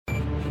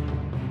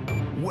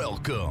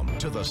Welcome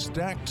to the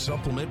Stacked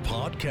Supplement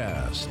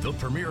Podcast, the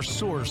premier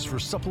source for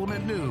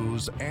supplement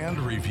news and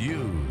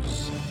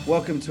reviews.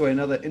 Welcome to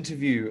another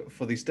interview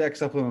for the Stacked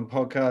Supplement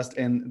Podcast,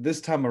 and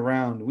this time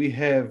around we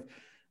have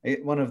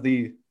one of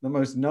the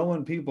most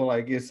known people,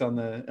 I guess, on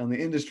the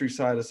industry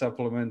side of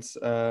supplements,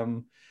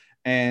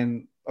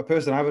 and a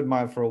person I've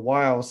admired for a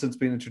while since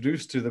being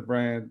introduced to the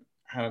brand.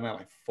 I don't know,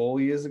 like 4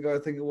 years ago, I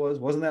think it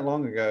wasn't that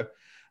long ago.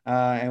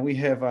 And we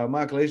have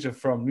Mark Leisure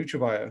from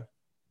NutraBio.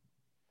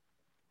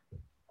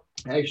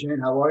 Hey, Shane,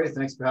 how are you?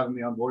 Thanks for having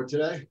me on board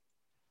today.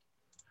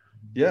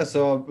 Yeah,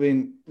 so I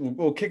mean,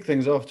 we'll kick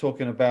things off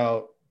talking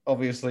about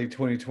obviously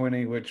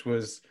 2020, which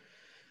was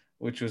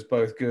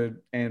both good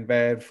and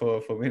bad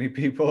for many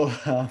people.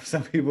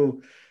 Some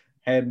people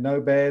had no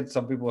bad,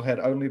 some people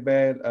had only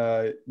bad.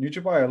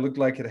 NutraBio looked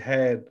like it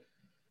had,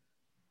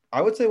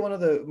 I would say, one of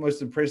the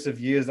most impressive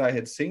years I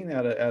had seen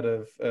out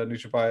of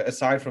NutraBio,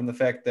 aside from the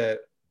fact that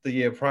the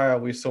year prior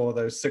we saw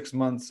those 6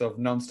 months of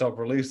nonstop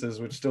releases,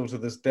 which still to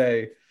this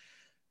day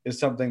is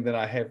something that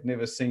I have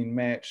never seen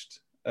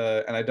matched,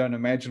 and I don't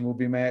imagine will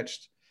be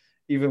matched.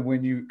 Even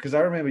when because I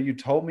remember you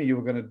told me you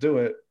were going to do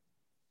it,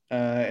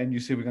 and you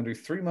said we're going to do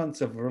 3 months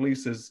of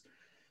releases.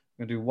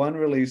 We're going to do one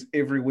release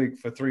every week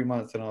for 3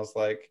 months, and I was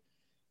like,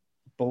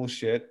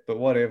 bullshit, but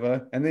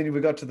whatever. And then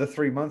we got to the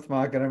 3 month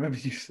mark, and I remember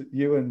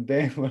you and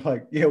Dan were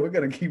like, yeah, we're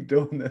going to keep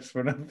doing this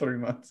for another 3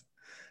 months.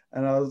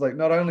 And I was like,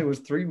 not only was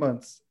 3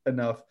 months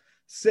enough,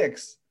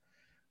 6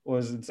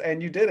 was,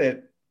 and you did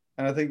it.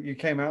 And I think you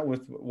came out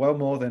with well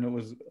more than it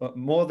was,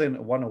 more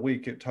than one a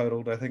week it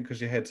totaled, I think, because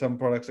you had some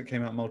products that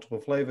came out multiple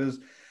flavors,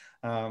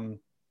 and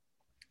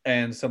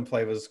some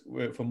flavors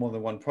for more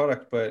than one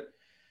product. But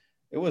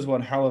it was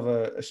one hell of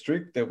a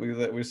streak that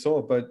we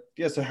saw. But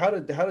yeah, so how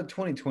did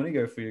 2020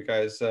 go for you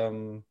guys,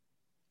 in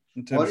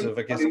terms of,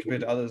 I guess,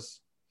 compared to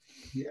others?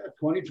 Yeah,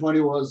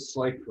 2020 was,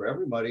 like for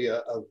everybody,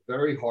 a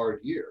very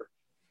hard year.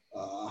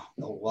 A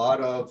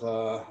lot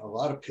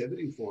of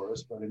pivoting for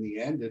us, but in the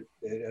end, it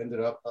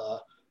ended up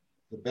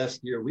the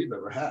best year we've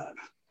ever had.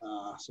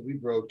 So we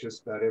broke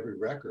just about every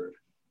record.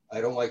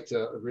 I don't like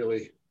to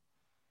really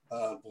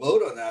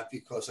gloat on that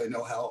because I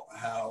know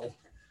how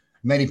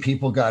many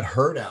people got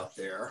hurt out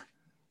there.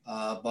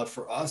 But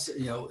for us,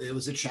 it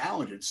was a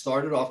challenge. It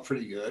started off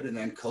pretty good, and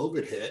then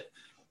COVID hit,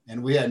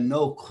 and we had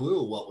no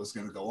clue what was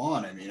going to go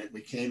on. I mean,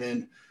 we came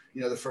in,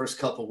 the first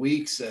couple of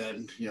weeks,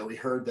 and we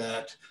heard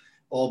that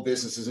all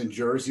businesses in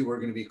Jersey were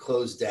going to be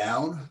closed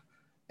down,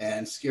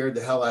 and scared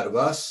the hell out of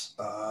us.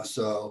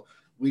 So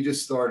we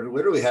just started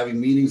literally having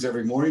meetings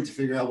every morning to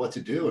figure out what to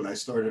do. And I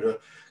started to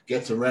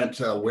get to rent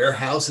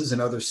warehouses in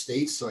other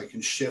states so I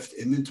can shift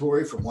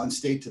inventory from one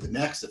state to the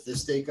next if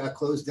this state got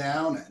closed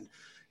down. And,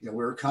 we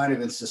were kind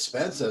of in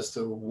suspense as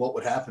to what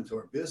would happen to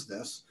our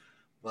business.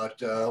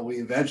 But we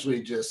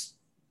eventually just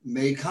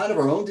made kind of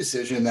our own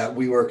decision that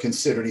we were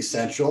considered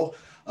essential.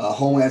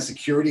 Homeland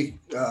Security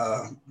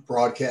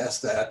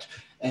broadcast that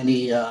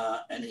any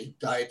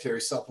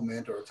dietary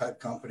supplement or type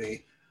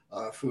company,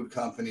 food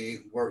company,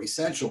 were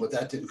essential, but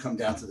that didn't come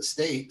down to the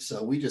state.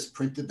 So we just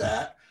printed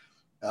that.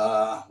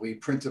 We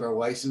printed our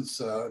license,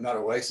 not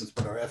our license,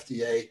 but our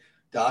FDA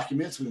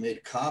documents. We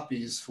made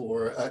copies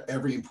for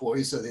every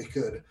employee so they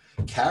could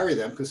carry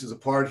them, because there's a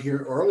part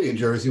here early in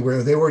Jersey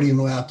where they weren't even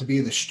allowed to be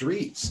in the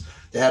streets.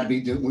 They had to be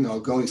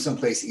going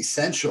someplace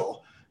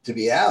essential to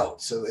be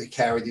out. So they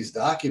carried these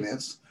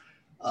documents.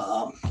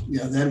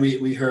 Then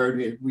we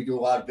heard, we do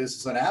a lot of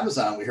business on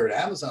Amazon. We heard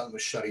Amazon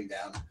was shutting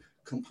down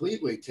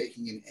completely,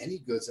 taking in any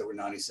goods that were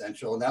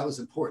non-essential. And that was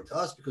important to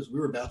us because we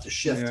were about to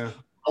shift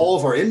all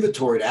of our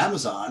inventory to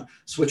Amazon,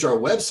 switch our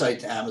website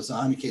to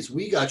Amazon in case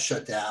we got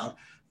shut down.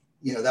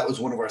 That was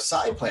one of our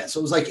side plans.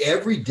 So it was like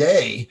every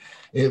day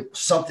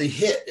something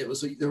hit.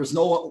 There was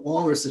no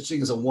longer such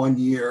thing as a 1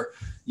 year,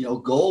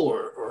 goal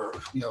or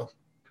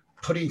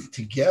putting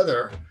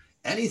together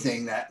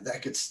anything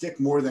that could stick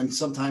more than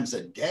sometimes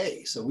a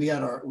day. So we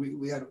had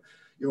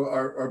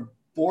our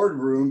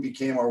boardroom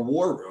became our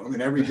war room,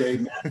 and every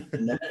day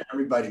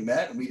everybody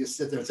met, and we just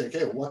sit there and say,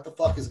 okay, what the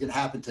fuck is going to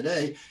happen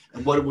today,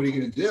 and what are you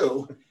going to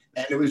do?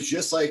 And it was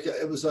just like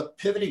it was a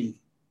pivoting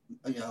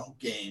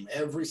game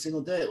every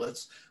single day.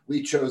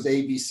 We chose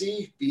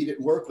ABC, B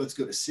didn't work, let's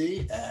go to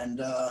C, and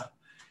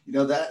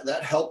that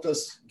helped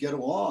us get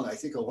along. I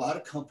think a lot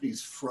of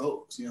companies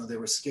froze. They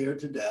were scared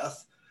to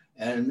death,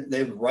 and they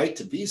have a right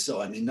to be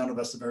so. I mean, none of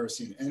us have ever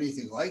seen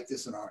anything like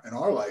this in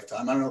our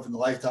lifetime. I don't know if in the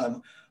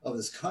lifetime of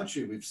this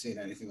country we've seen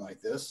anything like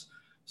this.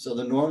 So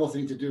the normal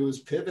thing to do is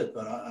pivot.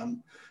 But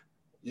I'm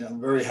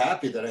very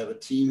happy that I have a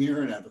team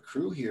here and I have a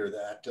crew here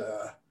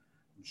that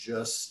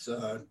just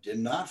did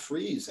not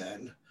freeze.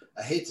 And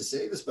I hate to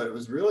say this, but it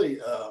was really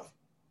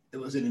it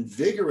was an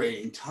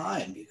invigorating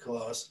time,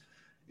 because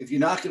if you're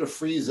not going to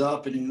freeze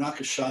up and you're not going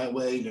to shy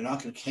away and you're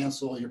not going to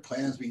cancel all your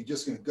plans, but you're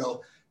just going to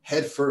go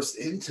head first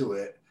into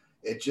it,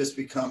 it just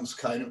becomes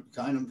kind of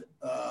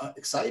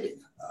exciting.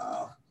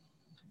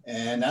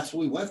 And that's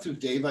what we went through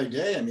day by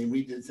day. I mean,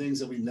 we did things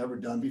that we've never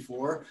done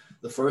before.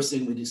 The first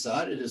thing we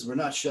decided is we're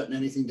not shutting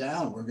anything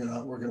down. We're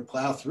gonna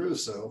plow through.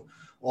 So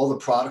all the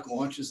product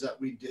launches that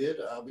we did.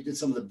 We did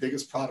some of the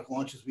biggest product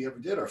launches we ever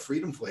did. Our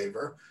Freedom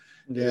flavor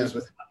is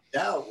without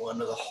doubt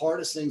one of the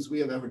hardest things we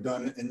have ever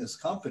done in this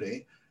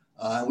company.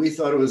 We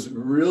thought it was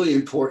really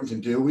important to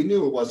do. We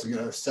knew it wasn't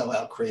going to sell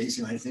out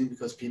crazy or anything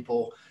because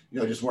people,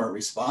 just weren't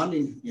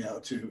responding,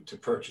 to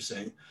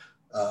purchasing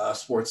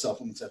sports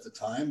supplements at the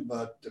time.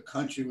 But the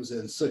country was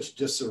in such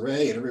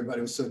disarray and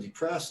everybody was so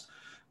depressed.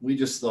 We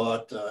just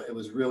thought it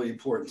was really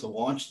important to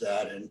launch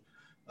that and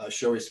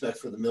show respect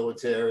for the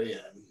military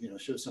and,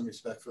 show some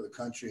respect for the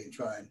country and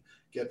try and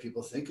get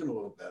people thinking a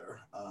little better.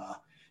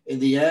 In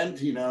the end,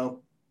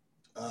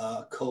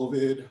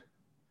 COVID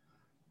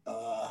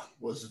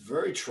was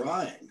very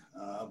trying,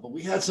 but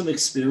we had some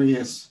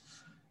experience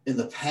in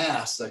the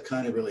past that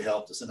kind of really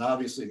helped us. And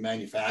obviously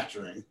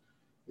manufacturing,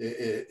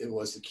 it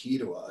was the key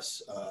to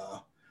us.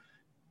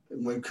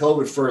 When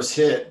COVID first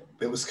hit,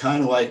 it was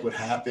kind of like what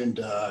happened,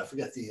 I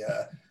forget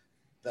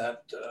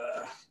that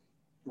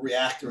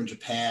reactor in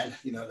Japan,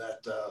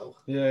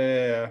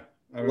 that.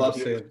 I remember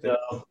seeing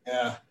that.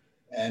 Yeah.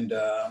 And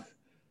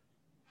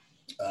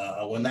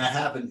when that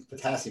happened,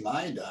 potassium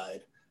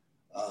iodide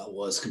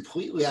was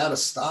completely out of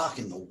stock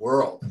in the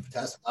world.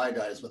 Potassium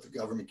iodide is what the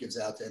government gives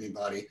out to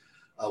anybody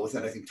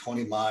within, I think,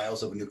 20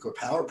 miles of a nuclear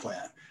power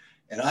plant.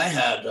 And I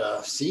had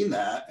seen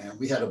that, and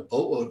we had a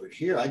boatload of it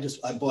here.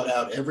 I bought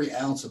out every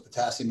ounce of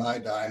potassium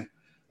iodine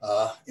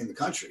in the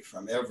country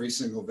from every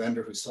single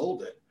vendor who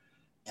sold it.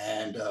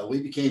 And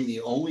we became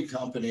the only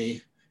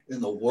company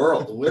in the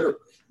world, literally,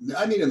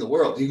 I mean in the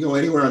world, you can go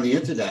anywhere on the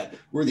internet,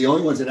 we're the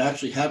only ones that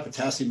actually have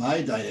potassium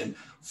iodine in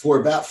for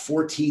about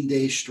 14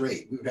 days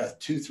straight. We would have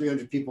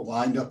 200-300 people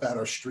lined up at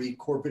our street,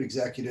 corporate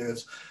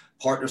executives,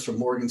 partners from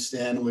Morgan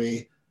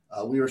Stanley.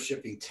 We were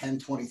shipping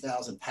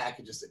 10,000-20,000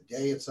 packages a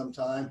day at some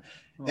time.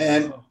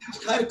 And it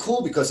was kind of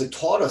cool because it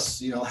taught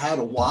us, how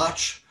to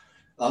watch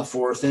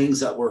for things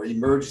that were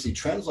emergency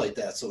trends like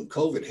that. So when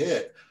COVID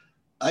hit,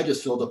 I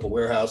just filled up a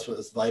warehouse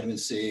with vitamin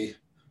C,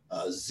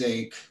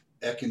 zinc,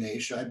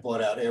 echinacea. I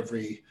bought out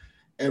every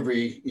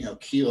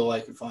kilo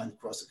I could find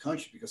across the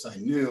country because I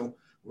knew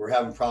we were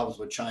having problems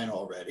with China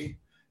already.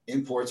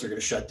 Imports are going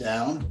to shut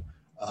down.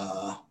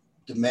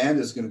 Demand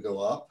is going to go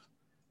up.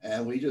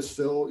 And we just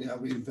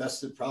we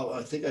invested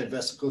I think I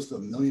invested close to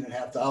 $1.5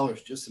 million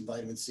just in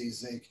vitamin C,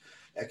 zinc,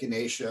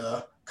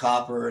 echinacea,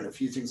 copper, and a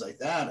few things like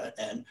that.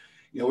 And,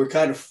 we're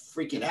kind of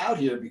freaking out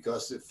here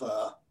because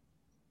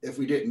if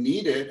we didn't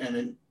need it and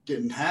it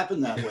didn't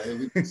happen that way,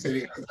 we'd be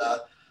sitting with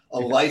a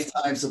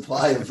lifetime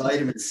supply of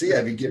vitamin C.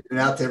 I'd be giving it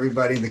out to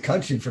everybody in the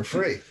country for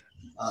free.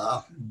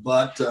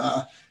 But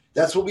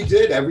that's what we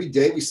did. Every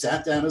day we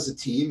sat down as a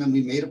team and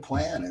we made a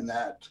plan, and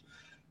that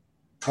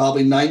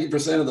probably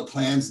 90% of the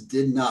plans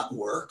did not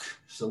work.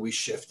 So we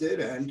shifted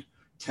and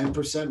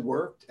 10%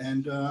 worked,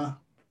 and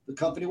the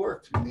company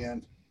worked in the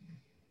end.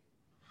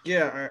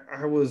 Yeah,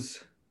 I was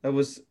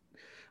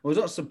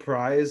not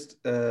surprised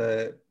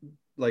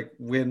like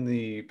when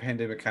the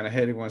pandemic kind of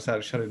hit, everyone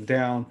started shutting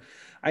down.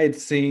 I had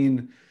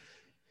seen,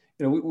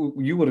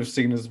 you would have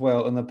seen as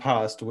well in the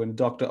past when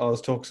Dr.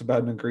 Oz talks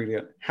about an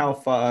ingredient, how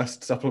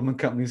fast supplement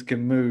companies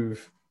can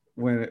move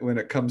when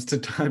it comes to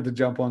time to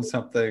jump on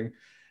something.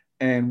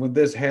 And when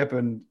this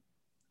happened,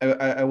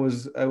 I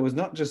was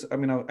not just,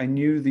 I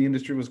knew the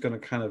industry was going to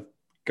kind of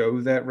go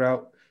that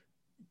route,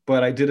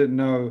 but I didn't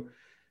know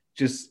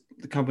just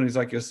the companies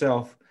like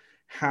yourself,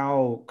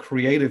 how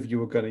creative you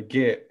were going to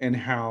get and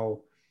how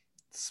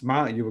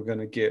smart you were going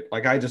to get.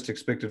 Like I just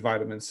expected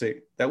vitamin C.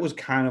 That was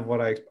kind of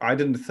what I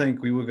didn't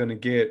think we were going to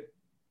get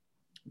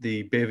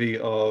the bevy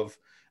of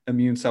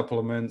immune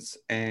supplements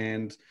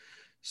and,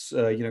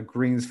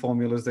 greens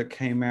formulas that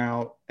came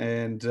out.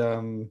 And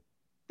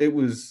I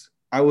was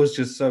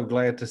just so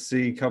glad to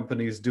see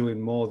companies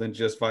doing more than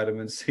just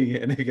vitamin C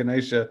and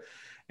echinacea.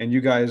 And you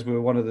guys were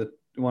one of the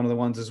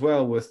ones as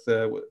well with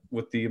the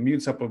immune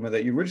supplement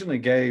that you originally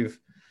gave.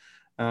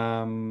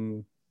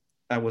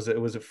 Was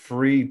it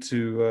free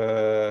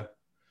to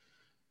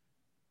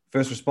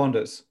first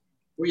responders?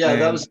 Well, yeah,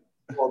 that was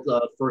called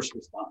First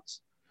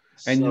Response.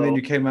 And then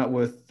you came out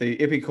with the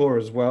EpiCore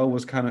as well,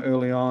 was kind of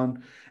early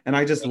on. And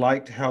I just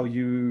liked how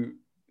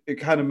it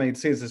kind of made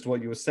sense as to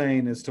what you were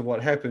saying as to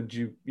what happened.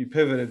 You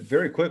pivoted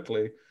very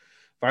quickly,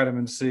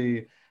 vitamin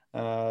C,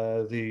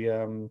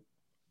 the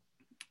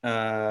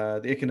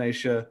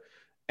echinacea,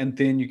 and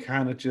then you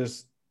kind of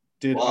just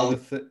did other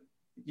things.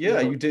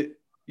 Yeah,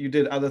 you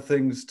did other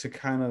things to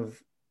kind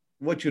of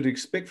what you'd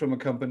expect from a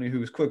company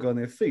who's quick on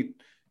their feet.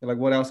 You're like,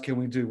 what else can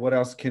we do? What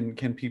else can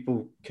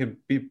people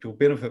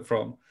benefit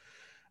from?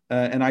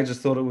 And I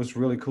just thought it was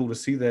really cool to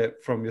see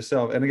that from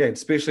yourself. And again,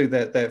 especially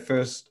that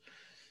first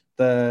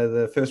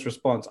the first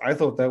response. I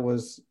thought that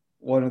was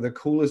one of the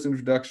coolest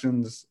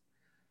introductions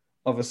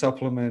of a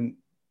supplement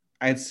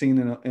I had seen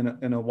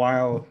in a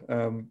while.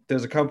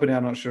 There's a company,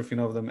 I'm not sure if you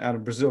know them, out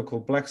in Brazil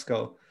called Black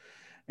Skull.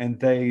 And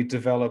they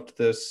developed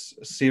this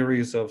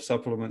series of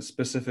supplements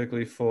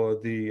specifically for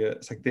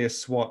it's like their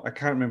SWAT. I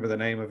can't remember the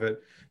name of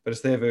it, but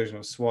it's their version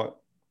of SWAT.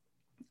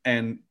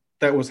 And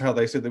that was how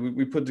they said that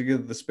we put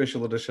together the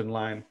special edition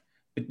line,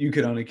 but you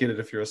could only get it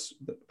if you're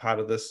a part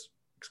of this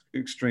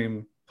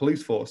extreme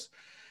police force.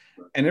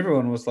 And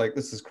everyone was like,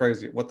 this is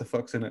crazy. What the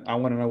fuck's in it? I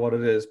want to know what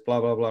it is.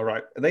 Blah, blah, blah.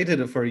 Right. They did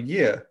it for a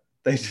year.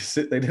 They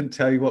didn't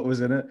tell you what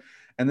was in it.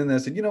 And then they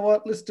said, you know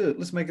what? Let's do it.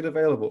 Let's make it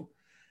available.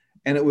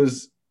 And it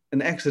was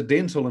an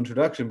accidental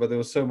introduction, but there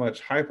was so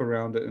much hype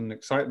around it and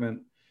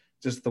excitement,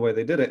 just the way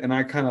they did it. And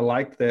I kind of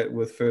liked that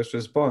with First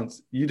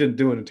Response. You didn't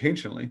do it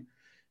intentionally.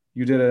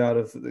 You did it out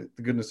of the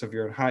goodness of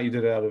your own heart. You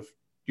did it out of,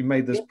 you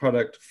made this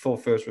product for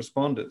first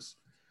responders.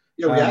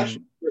 Yeah, we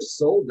actually first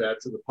sold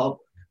that to the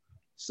public.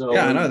 So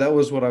yeah, I know, that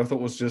was what I thought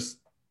was just.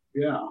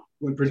 Yeah,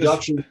 when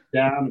production was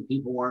down and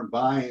people weren't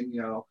buying,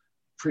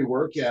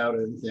 pre-workout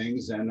and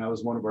things, and that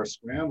was one of our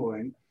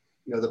scrambling.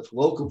 The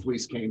local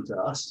police came to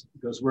us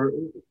because we're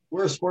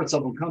a sports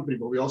supplement company,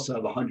 but we also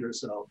have 100 or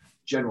so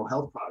general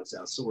health products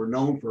out. So we're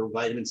known for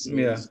vitamin C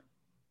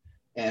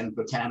and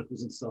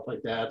botanicals and stuff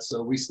like that.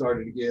 So we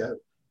started to give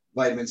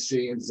vitamin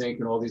C and zinc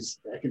and all these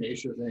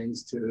echinacea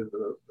things to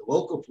the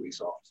local police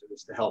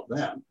officers to help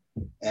them.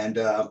 And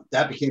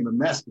that became a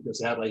mess because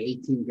they had like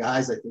 18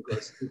 guys, I think,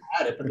 who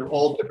had it, but they're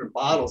all different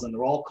bottles and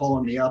they're all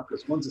calling me up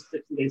because one's a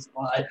 60-day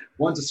supply,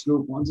 one's a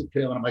scoop, one's a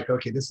pill. And I'm like,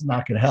 okay, this is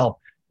not going to help.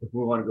 If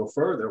we want to go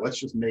further, let's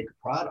just make a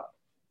product.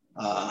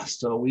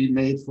 So we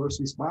made First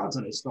Response,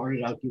 and I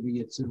started out giving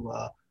it to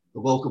the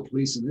local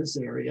police in this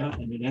area,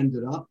 and it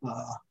ended up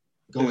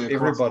going in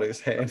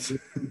everybody's hands.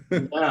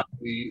 Yeah,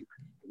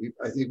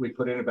 I think we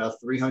put in about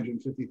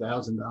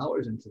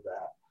 $350,000 into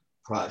that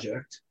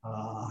project,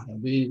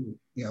 and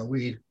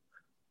we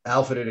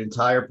outfitted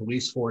entire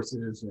police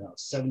forces,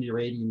 70 or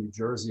 80 in New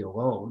Jersey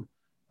alone,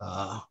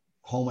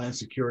 Homeland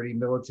Security,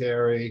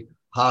 military,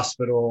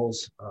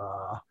 hospitals,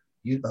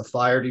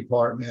 fire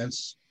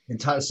departments,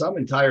 some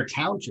entire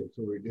townships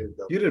where we did.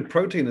 You did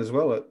protein as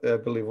well, I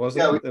believe,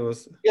 wasn't it?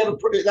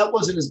 That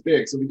wasn't as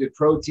big. So we did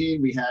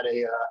protein. We had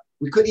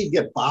we couldn't even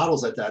get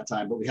bottles at that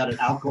time, but we had an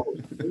alcohol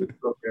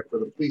program for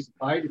the police and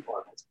fire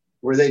departments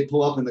where they'd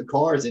pull up in the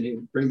cars and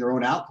they'd bring their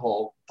own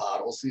alcohol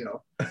bottles,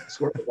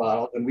 squirt the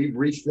bottle, and we'd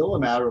refill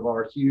them out of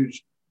our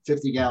huge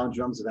 50-gallon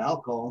drums of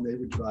alcohol, and they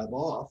would drive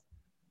off.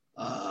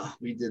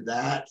 We did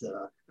that.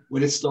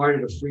 When it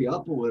started to free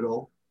up a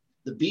little,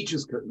 the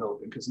beaches couldn't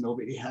open because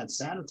nobody had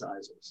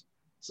sanitizers.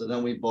 So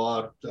then we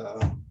worked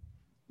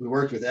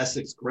with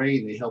Essex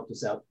Grain. They helped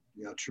us out,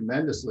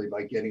 tremendously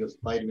by getting us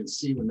vitamin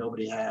C when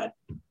nobody had,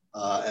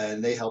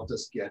 and they helped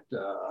us get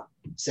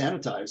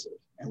sanitizers.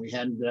 And we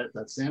handed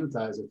that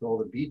sanitizer to all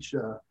the beach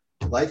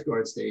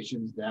lifeguard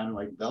stations down in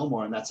like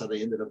Belmar, and that's how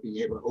they ended up being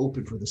able to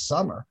open for the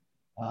summer.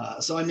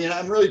 So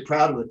I'm really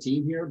proud of the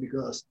team here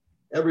because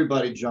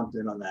everybody jumped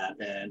in on that,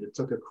 and it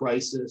took a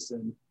crisis,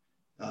 and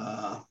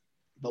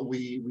but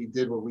we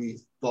did what we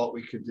thought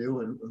we could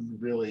do, and we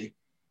really,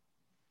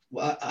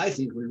 I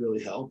think we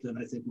really helped, and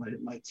I think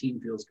my team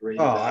feels great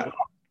about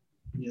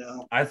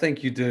it. I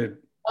think you did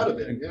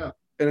an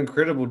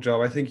incredible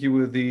job. I think you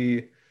were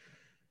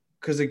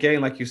because again,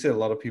 like you said, a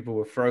lot of people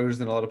were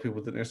frozen. A lot of people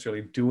didn't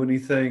necessarily do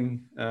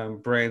anything.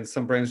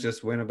 Some brands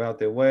just went about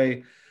their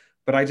way,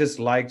 but I just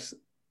liked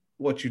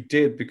what you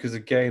did because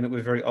again, it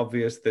was very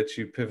obvious that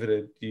you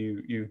pivoted.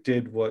 You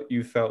did what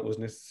you felt was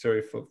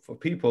necessary for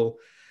people.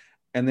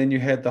 And then you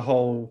had the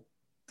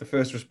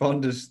first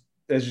responders,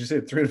 as you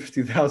said,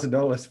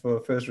 $350,000 for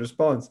first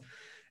response.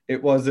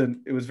 It was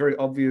very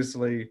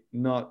obviously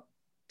not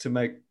to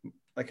make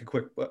like a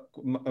quick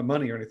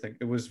money or anything.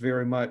 It was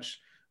very much,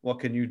 what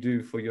can you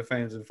do for your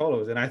fans and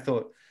followers? And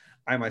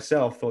I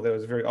myself thought that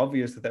was very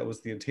obvious that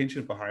was the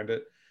intention behind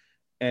it.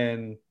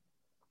 And,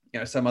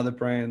 some other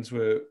brands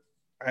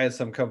I had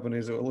some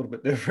companies that were a little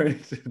bit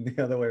different and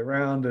the other way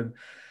around.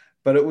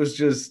 But it was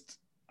just,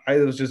 I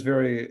was just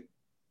very,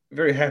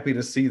 very happy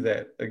to see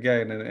that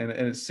again. And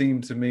it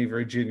seemed to me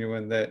very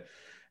genuine that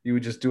you were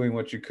just doing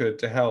what you could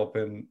to help.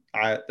 And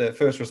the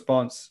first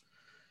response,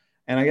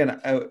 and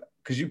again,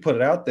 because you put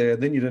it out there,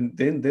 then you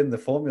didn't, then the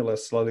formula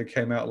slowly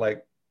came out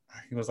like,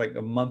 it was like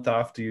a month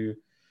after you,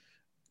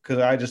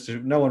 because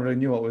no one really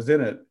knew what was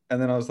in it.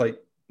 And then I was like,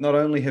 not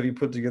only have you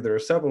put together a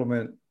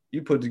supplement,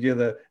 you put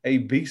together a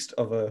beast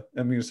of a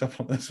immune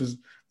supplement.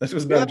 This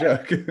was no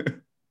joke.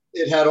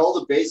 It had all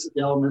the basic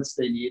elements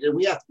they needed.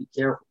 We have to be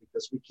careful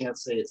because we can't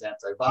say it's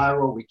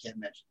antiviral. We can't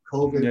mention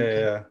COVID.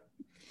 Yeah.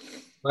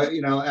 But,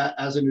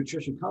 as a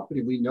nutrition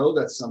company, we know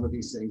that some of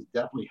these things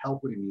definitely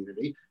help with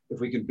immunity. If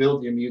we can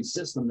build the immune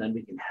system, then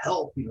we can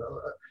help,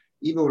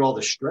 even with all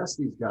the stress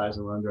these guys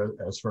are under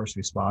as first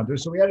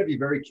responders. So we had to be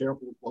very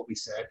careful with what we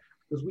said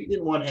because we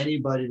didn't want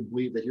anybody to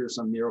believe that here's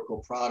some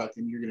miracle product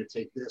and you're going to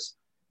take this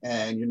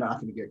and you're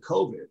not going to get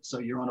COVID. So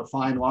you're on a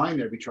fine line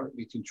there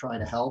between trying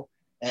to help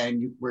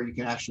and where you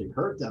can actually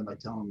hurt them by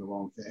telling them the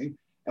wrong thing.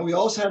 And we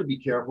also had to be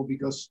careful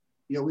because,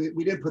 we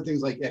didn't put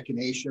things like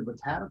echinacea and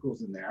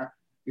botanicals in there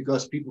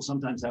because people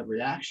sometimes have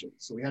reactions.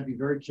 So we had to be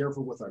very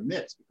careful with our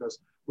mix because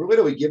we're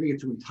literally giving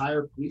it to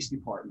entire police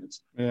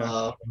departments,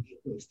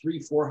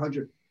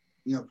 300-400,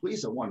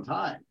 police at one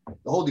time.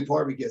 The whole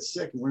department gets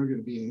sick and we're going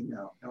to be, in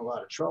a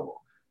lot of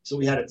trouble. So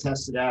we had to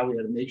test it out. We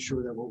had to make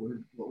sure that what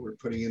we're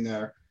putting in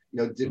there,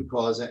 didn't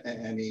cause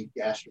any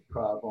gastric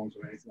problems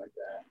or anything like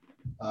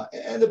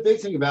And the big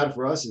thing about it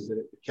for us is that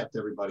it kept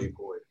everybody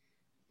employed.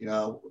 You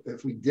know,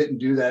 if we didn't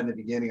do that in the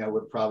beginning, I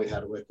would have probably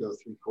had to let go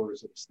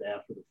 3/4 of the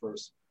staff for the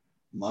first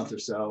month or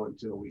so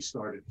until we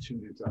started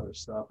tuning into other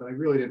stuff. And I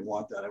really didn't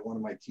want that. I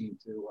wanted my team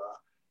to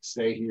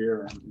stay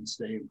here and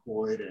stay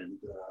employed and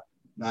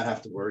not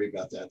have to worry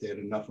about that. They had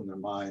enough on their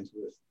minds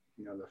with,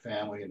 you know, their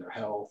family and their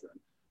health and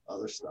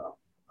other stuff.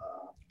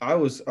 I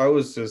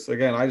was just,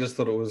 again, I just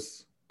thought it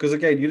was, because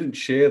again, you didn't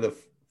share the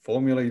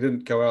formula. You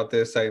didn't go out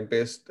there saying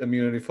best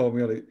immunity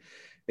formula.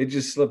 It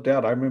just slipped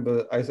out. I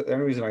remember the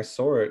only reason I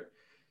saw it,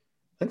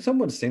 I think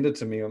someone sent it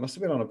to me. It must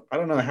have been on I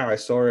don't know how I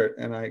saw it.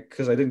 And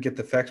because I didn't get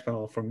the facts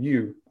panel from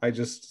you, I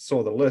just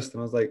saw the list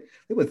and I was like,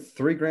 there were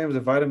 3 grams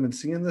of vitamin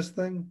C in this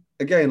thing.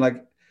 Again,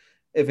 like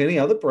if any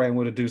other brand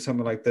were to do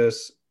something like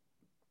this,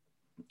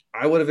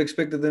 I would have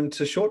expected them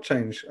to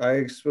shortchange.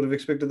 I would have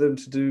expected them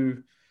to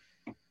do,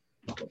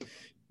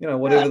 you know,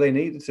 whatever they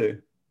needed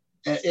to.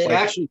 It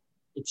actually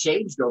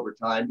changed over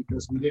time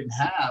because we didn't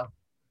have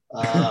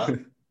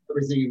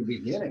everything in the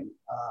beginning.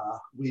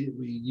 We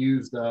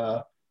used,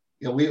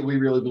 you know, we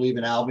really believe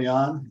in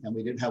Albion, and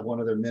we didn't have one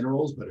of their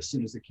minerals, but as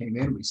soon as it came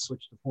in, we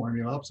switched the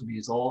formula up. So we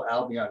used all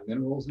Albion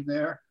minerals in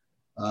there.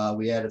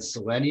 We added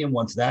selenium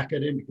once that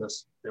got in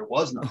because there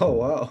was nothing. Oh,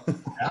 wow.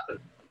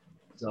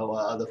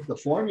 So the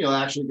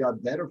formula actually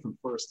got better from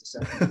first to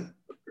second.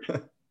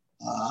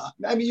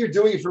 I mean, you're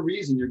doing it for a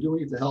reason. You're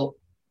doing it to help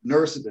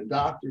nurses and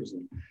doctors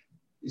and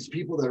these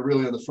people that are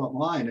really on the front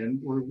line.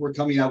 And we're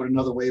coming out with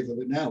another wave of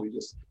it now. We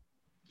just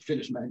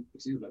finished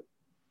manufacturing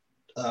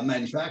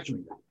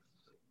it.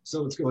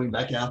 So it's going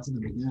back out to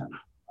them again.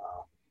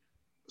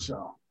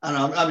 So I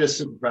don't know, I'm just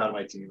super proud of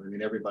my team. I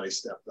mean, everybody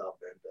stepped up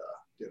and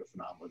did a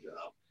phenomenal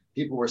job.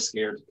 People were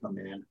scared to come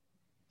in.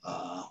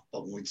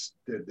 But when we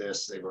did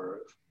this, they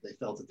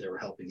felt that they were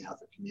helping out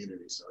the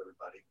community. So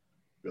everybody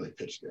really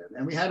pitched in.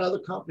 And we had other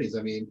companies.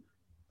 I mean,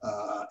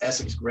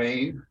 Essex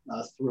Grain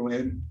threw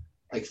in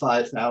like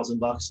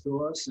 $5,000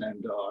 to us,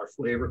 and our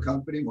flavor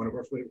company, one of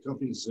our flavor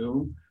companies,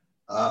 Zoom,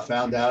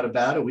 found out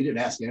about it. We didn't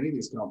ask any of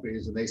these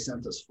companies, and they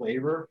sent us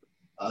flavor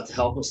to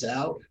help us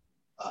out.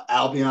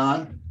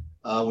 Albion,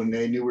 when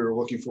they knew we were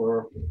looking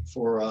for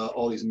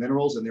all these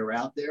minerals and they were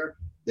out there,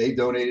 they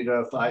donated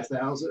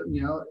 $5,000.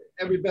 You know,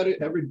 every bit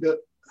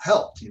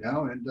helped. You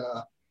know, and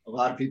a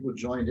lot of people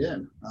joined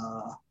in.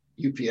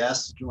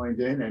 UPS joined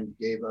in and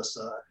gave us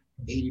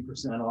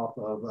 80% off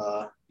of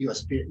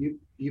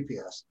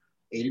UPS,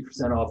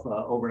 80% off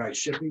overnight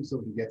shipping, so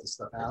we can get the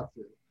stuff out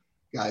to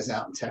guys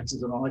out in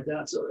Texas and all like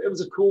that. So it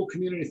was a cool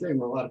community thing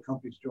where a lot of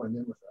companies joined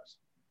in with us.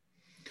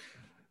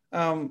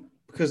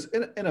 Because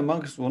in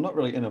amongst, well, not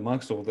really in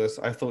amongst all this,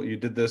 I thought you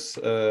did this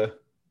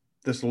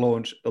this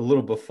launch a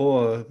little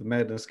before the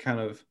madness kind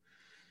of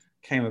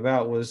came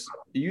about. Was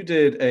you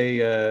did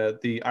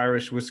the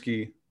Irish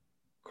whiskey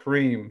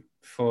cream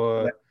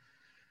for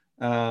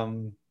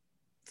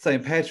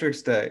St.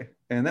 Patrick's Day,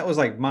 and that was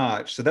like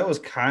March, so that was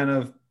kind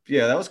of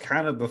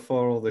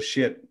before all the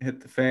shit hit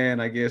the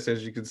fan, I guess,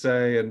 as you could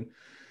say, and it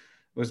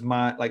was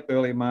like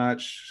early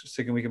March,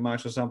 second week of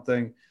March or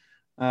something.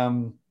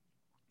 And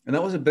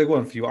that was a big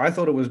one for you. I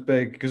thought it was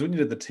big because when you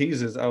did the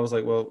teasers, I was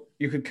like, well,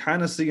 you could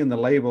kind of see in the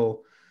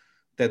label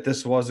that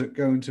this wasn't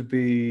going to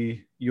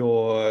be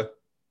your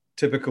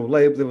typical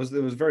label. There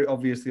was very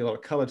obviously a lot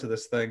of color to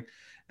this thing.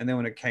 And then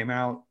when it came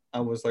out, I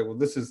was like, well,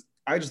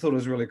 I just thought it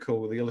was really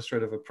cool. The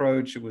illustrative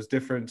approach, it was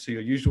different to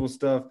your usual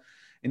stuff.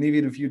 And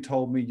even if you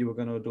told me you were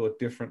going to do a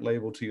different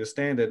label to your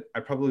standard,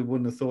 I probably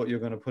wouldn't have thought you were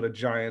going to put a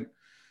giant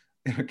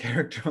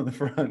character on the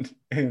front.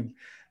 And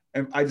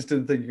I just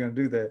didn't think you're going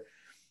to do that.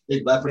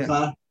 Big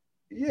leprechaun?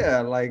 Yeah,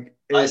 like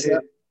I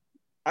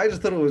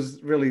just thought it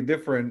was really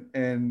different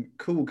and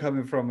cool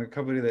coming from a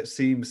company that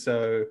seems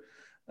so,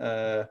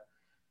 I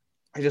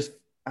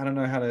don't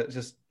know how to,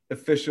 just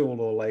official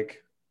or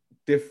like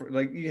different.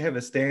 Like you have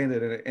a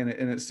standard and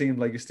it seemed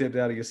like you stepped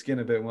out of your skin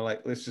a bit and we're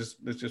like, let's just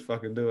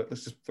fucking do it.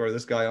 Let's just throw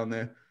this guy on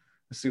there.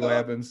 Let's see what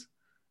happens.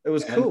 It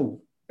was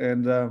cool.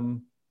 And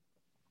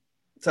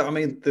so, I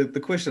mean,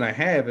 the question I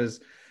have is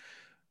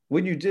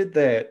when you did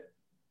that,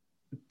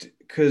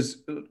 because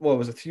what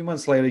was a few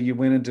months later you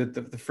went and did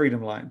the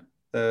Freedom line,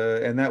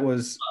 and that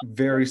was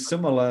very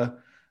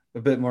similar, a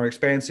bit more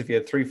expansive. You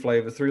had 3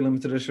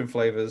 limited edition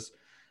flavors.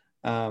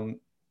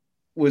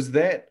 Was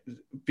that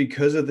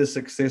because of the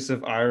success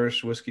of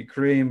Irish whiskey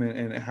cream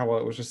and how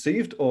it was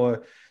received,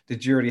 or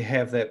did you already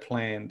have that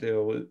planned,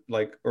 or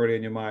like already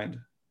in your mind?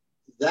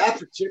 That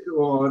particular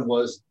one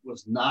was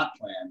not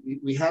planned.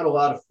 We had a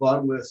lot of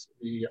fun with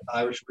the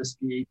Irish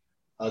whiskey.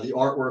 The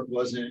artwork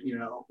wasn't,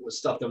 was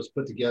stuff that was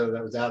put together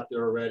that was out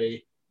there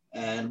already.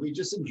 And we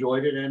just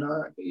enjoyed it. And,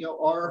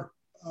 our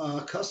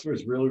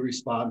customers really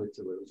responded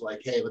to it. It was like,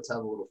 hey, let's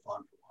have a little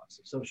fun for once.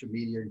 So social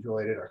media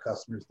enjoyed it. Our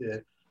customers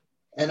did.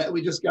 And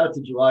we just got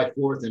to July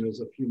 4th, and it was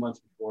a few months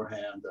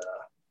beforehand,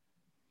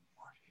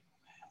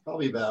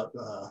 probably about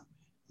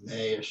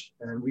May-ish.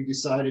 And we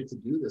decided to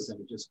do this,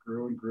 and it just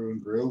grew and grew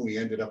and grew. We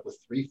ended up with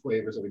 3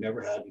 flavors that we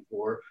never had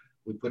before.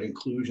 We put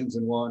inclusions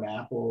in one,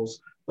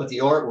 apples, but the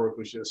artwork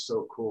was just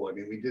so cool. I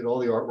mean, we did all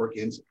the artwork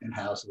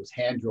in-house. It was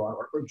hand drawn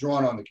or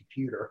drawn on the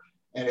computer.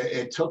 And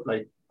it took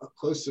like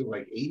close to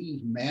like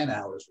 80 man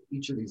hours for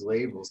each of these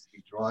labels to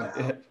be drawn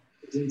out.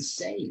 It's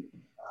insane.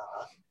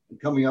 And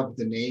coming up with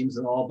the names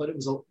and all, but it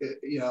was,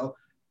 you know,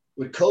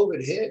 when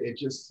COVID hit, it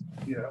just,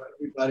 you know,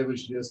 everybody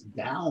was just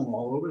down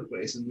all over the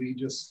place. And we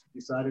just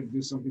decided to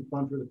do something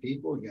fun for the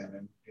people again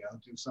and, you know,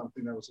 do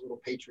something that was a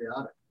little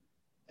patriotic,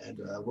 and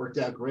worked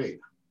out great.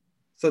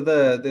 So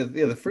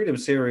the Freedom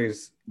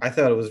series, I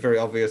thought it was very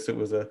obvious. It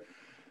was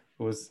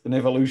an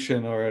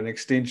evolution or an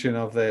extension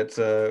of that,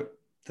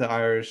 the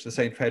Irish, the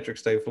St.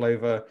 Patrick's Day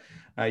flavor.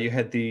 You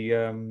had the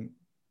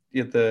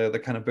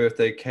kind of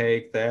birthday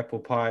cake, the apple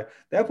pie.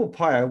 The apple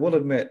pie, I will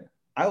admit,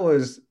 I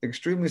was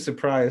extremely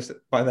surprised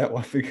by that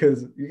one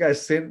because you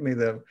guys sent me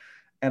them,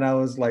 and I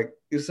was like,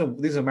 these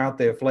are out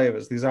there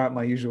flavors. These aren't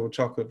my usual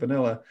chocolate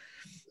vanilla.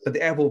 But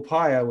the apple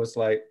pie, I was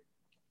like,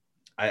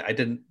 I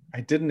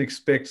didn't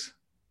expect.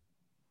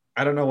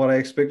 I don't know what I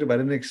expected, but I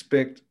didn't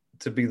expect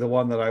to be the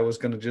one that I was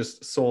going to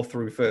just saw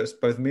through first.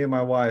 Both me and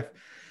my wife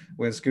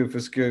went scoop for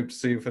scoop to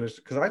see it finish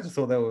because I just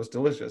thought that was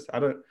delicious.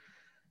 But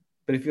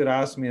if you had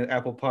asked me an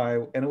apple pie,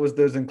 and it was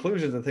those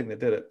inclusions, I think that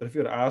did it. But if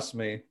you had asked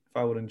me if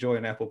I would enjoy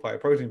an apple pie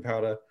protein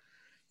powder,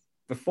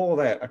 before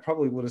that, I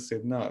probably would have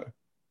said no.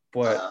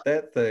 But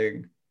that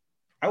thing,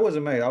 I was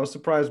amazed. I was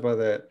surprised by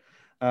that.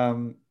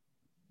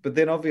 But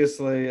then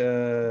obviously,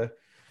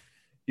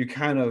 you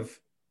kind of,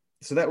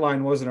 so that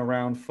line wasn't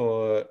around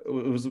for, it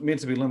was meant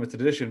to be limited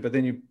edition, but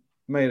then you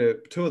made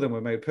two of them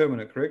were made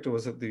permanent, correct? Or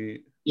was it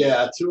the?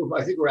 Yeah, two of them.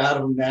 I think we're out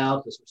of them now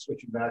because we're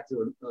switching back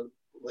to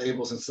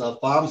labels and stuff.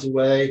 Bombs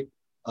Away,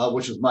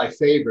 which was my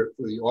favorite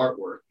for the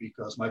artwork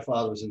because my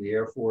father was in the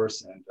Air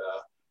Force, and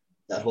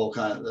that whole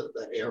kind of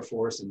the Air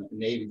Force and the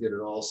Navy did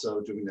it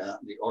also, doing that,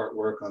 the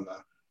artwork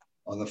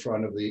on the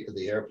front of the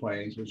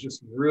airplanes was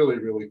just really,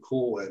 really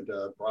cool. And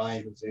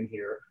Brian, who's in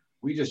here,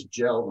 we just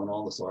gelled on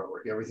all this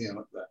artwork. Everything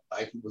that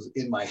I was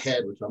in my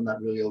head, which I'm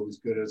not really always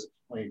good as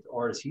explaining to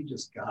artists, he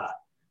just got.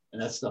 And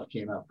that stuff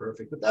came out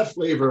perfect. But that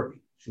flavor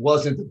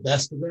wasn't the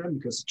best of them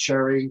because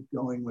cherry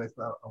going with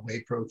a whey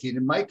protein.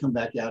 It might come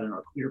back out in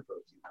our clear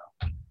protein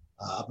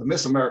now. But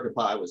Miss America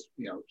Pie was,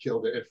 you know,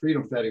 killed it.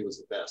 Freedom Fetty was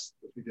the best.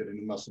 We did a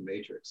new muscle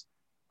matrix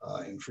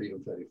in Freedom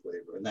Fetty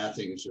flavor. And that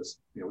thing is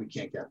just, you know, we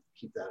can't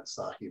keep that in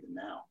stock even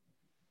now.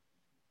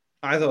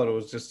 I thought it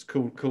was just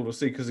cool to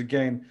see because,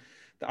 again,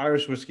 the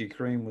Irish Whiskey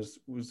Cream was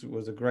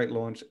a great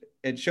launch.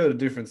 It showed a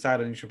different side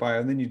of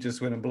Nutrabio, and then you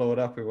just went and blew it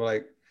up. We were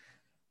like,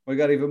 we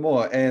got even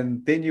more.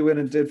 And then you went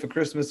and did for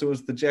Christmas, it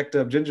was the jacked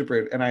up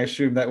gingerbread. And I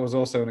assume that was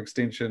also an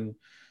extension.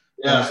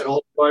 Yeah, it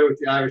all started with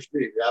the Irish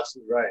cream. You're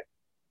absolutely right.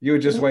 You were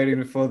just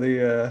waiting for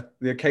the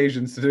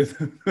occasions to do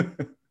them. I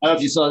don't know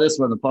if you saw this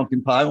one, the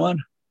pumpkin pie one.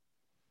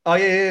 Oh,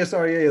 yeah.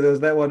 Sorry. Yeah. There was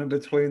that one in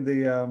between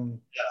the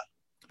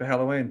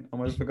Halloween. I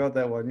almost forgot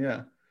that one.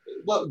 Yeah.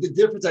 Well, the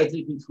difference, I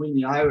think, between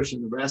the Irish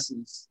and the rest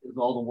is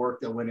all the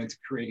work that went into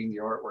creating the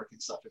artwork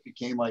and stuff. It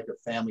became like a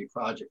family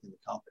project in the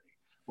company.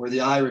 Where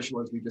the Irish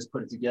was, we just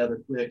put it together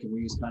quick and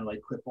we used kind of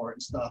like clip art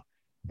and stuff.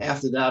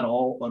 After that,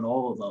 all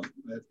of them,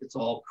 it's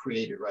all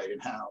created right in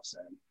house.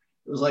 And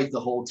it was like the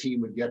whole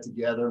team would get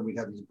together and we'd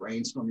have these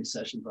brainstorming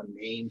sessions on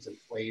names and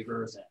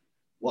flavors and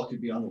what could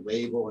be on the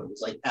label. And it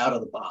was like out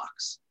of the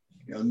box,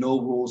 you know,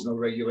 no rules, no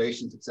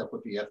regulations except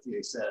what the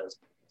FDA says.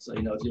 So,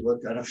 you know, if you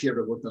look, I don't know if you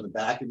ever looked on the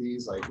back of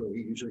these, like where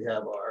we usually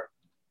have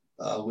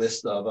our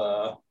list of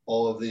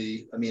all of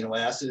the amino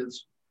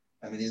acids.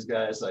 I mean, these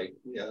guys, like,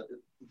 you know,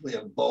 we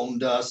have bone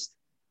dust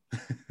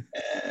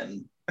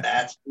and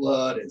bat's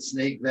blood and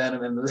snake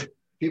venom, and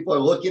people are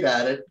looking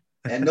at it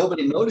and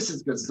nobody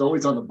notices because it's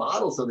always on the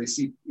bottle. So they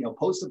see, you know,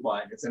 post-it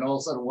blankets, and all of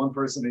a sudden one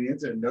person on the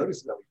internet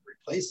noticed that we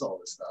replace all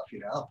this stuff, you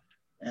know.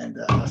 And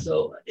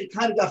so it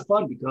kind of got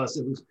fun because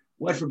it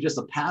went from just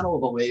a panel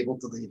of a label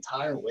to the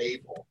entire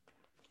label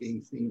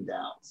being themed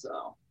out.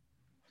 So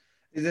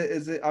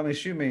is it I'm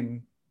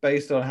assuming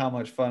based on how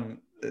much fun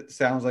it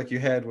sounds like you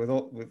had with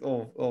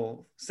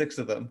all six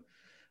of them,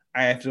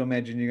 I have to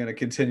imagine you're going to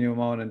continue them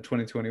on in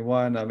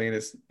 2021. I mean,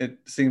 it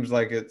seems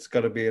like it's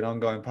got to be an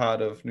ongoing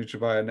part of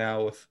Nutrabio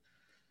now,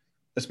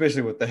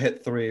 especially with the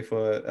hit 3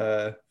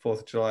 for 4th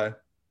of July.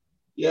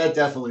 Yeah, it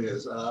definitely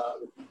is.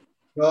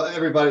 Well,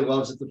 everybody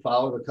loves it to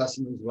follow. The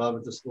customers love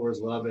it. The stores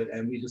love it.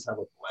 And we just have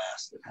a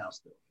blast at house.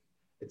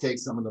 It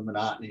takes some of the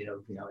monotony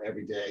of, you know,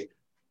 every day,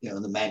 you know,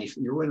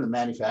 you're in the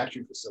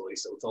manufacturing facility.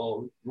 So it's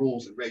all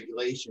rules and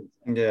regulations.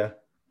 Yeah.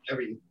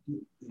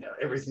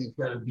 Everything's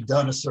got to be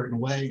done a certain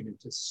way. And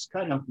it just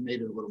kind of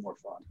made it a little more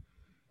fun.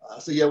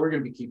 So yeah, we're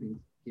going to be keeping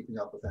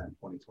up with that in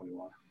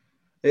 2021.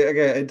 Yeah,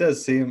 okay, it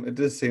does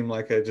seem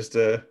like just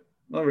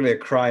not really a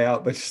cry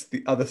out, but just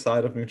the other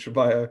side of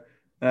Nutrabio.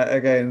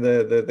 Again,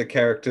 the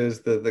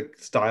characters, the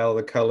style,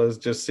 the colors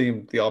just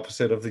seem the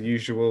opposite of the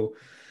usual.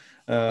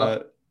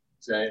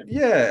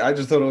 Yeah, I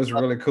just thought it was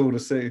really cool to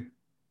see.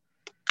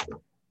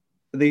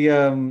 The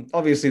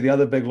obviously the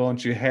other big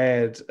launch you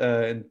had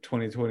in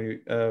 2020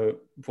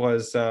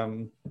 was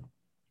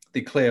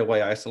the clear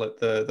whey isolate,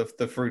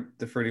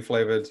 the fruity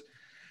flavored.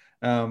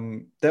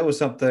 That was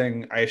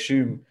something I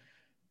assume,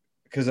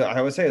 because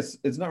I would say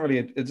it's not really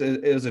it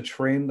is a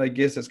trend, I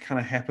guess. It's kind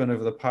of happened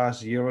over the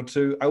past year or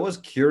two. I was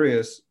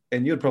curious,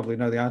 and you'd probably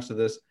know the answer to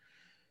this,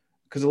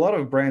 because a lot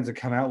of brands have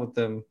come out with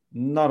them.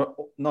 Not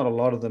a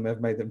lot of them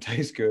have made them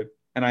taste good.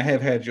 And I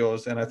have had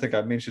yours, and I think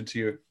I mentioned to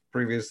you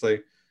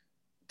previously,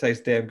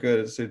 tastes damn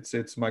good.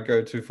 It's my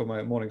go-to for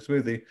my morning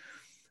smoothie.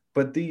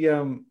 But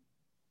the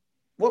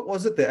what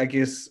was it that I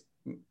guess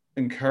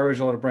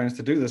encouraged a lot of brands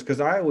to do this?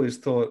 Because I always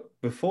thought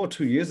before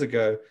 2 years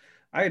ago,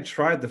 I had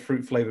tried the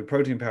fruit flavored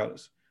protein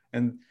powders,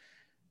 and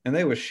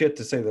they were shit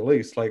to say the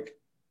least. Like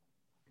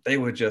they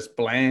were just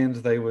bland.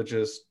 They were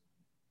just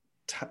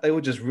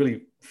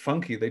really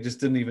funky. They just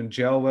didn't even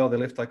gel well. They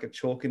left like a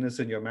chalkiness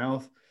in your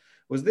mouth.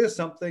 Was there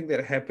something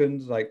that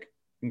happened, like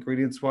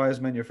ingredients wise,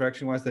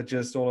 manufacturing wise, that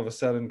just all of a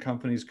sudden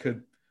companies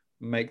could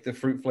make the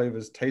fruit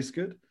flavors taste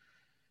good?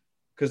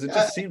 Because it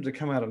just seemed to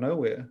come out of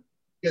nowhere.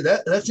 Yeah,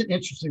 that's an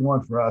interesting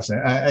one for us.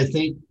 I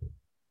think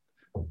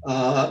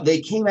they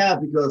came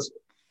out because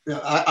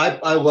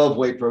I love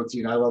whey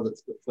protein. I love the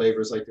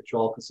flavors like the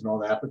chocolates and all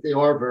that, but they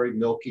are very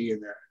milky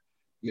in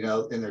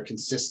their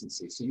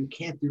consistency. So you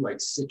can't do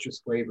like citrus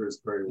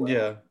flavors very well.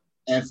 Yeah.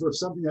 And for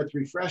something that's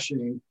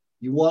refreshing,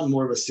 you want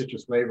more of a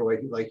citrus flavor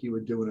like you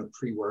would do in a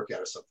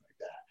pre-workout or something like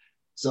that.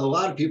 So a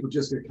lot of people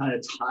just get kind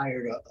of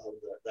tired of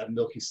that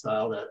milky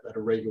style that a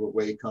regular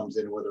whey comes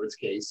in, whether it's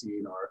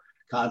casein or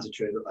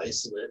concentrated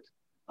isolate.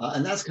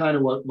 And that's kind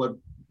of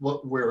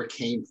where it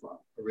came from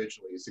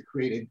originally, is to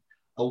create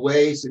a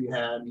whey. So you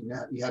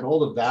had all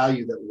the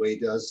value that whey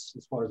does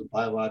as far as the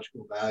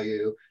biological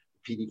value,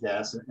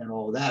 PDCAS and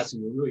all of that. So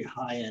you're really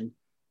high end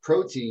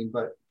protein,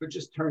 but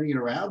just turning it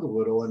around a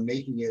little and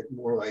making it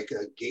more like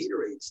a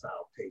Gatorade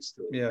style taste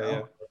to it.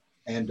 Yeah.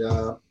 And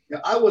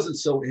I wasn't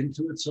so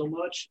into it so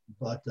much,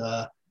 but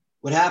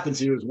what happens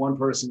here is one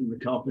person in the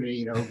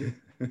company,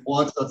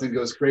 wants something,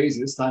 goes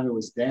crazy. This time it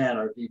was Dan,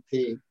 our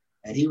VP,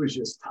 and he was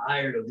just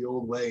tired of the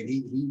old way. And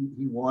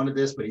he wanted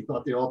this, but he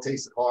thought they all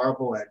tasted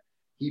horrible. And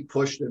he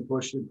pushed and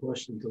pushed and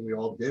pushed until we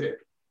all did it.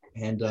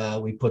 And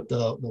we put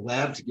the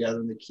lab together.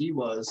 And the key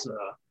was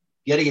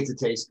getting it to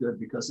taste good,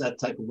 because that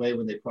type of whey,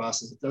 when they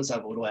process it, does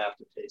have a little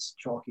aftertaste,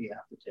 chalky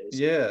aftertaste.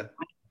 Yeah.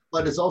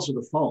 But it's also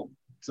the foam.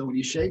 So when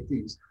you shake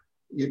these,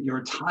 your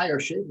entire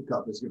shaker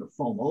cup is going to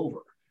foam over.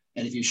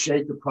 And if you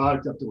shake the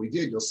product up that we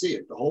did, you'll see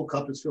it. The whole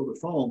cup is filled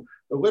with foam,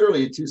 but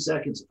literally in 2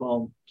 seconds,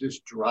 foam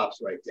just drops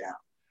right down.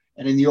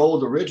 And in the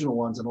old original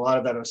ones, and a lot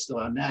of that are still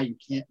out now, you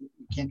can't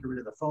get rid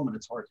of the foam, and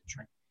it's hard to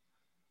drink.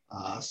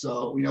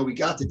 So we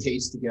got the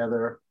taste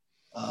together.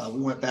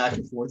 We went back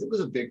and forth. It was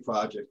a big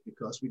project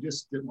because we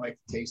just didn't like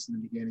the taste in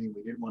the beginning.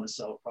 We didn't want to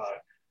sell a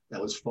product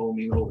that was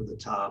foaming over the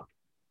top.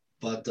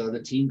 But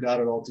the team got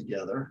it all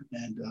together,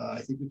 and I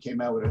think we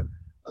came out with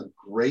a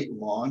great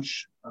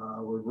launch.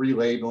 We're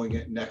relabeling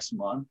it next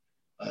month.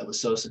 It was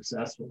so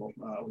successful.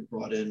 We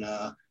brought in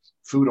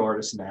food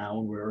artists now,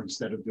 and we're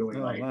instead of doing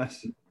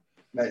nice.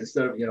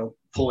 Instead of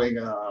pulling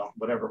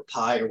whatever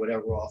pie or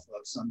whatever off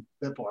of some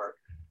clip art,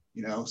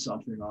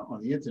 something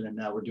on the internet.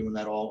 Now we're doing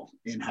that all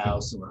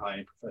in-house, and we're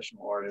hiring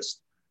professional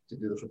artists to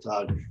do the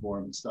photography for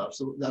them and stuff.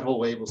 So that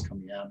whole label's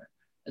coming out,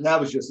 and that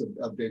was just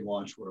a big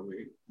launch where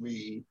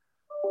we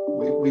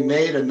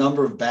made a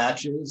number of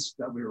batches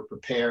that we were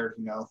prepared.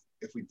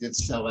 If we did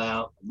sell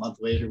out a month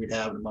later, we'd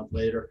have it a month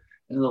later.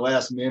 And in the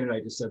last minute, I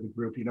just said to the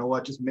group, you know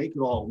what, just make it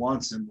all at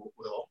once, and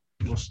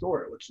we'll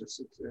store it, which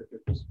is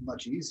it's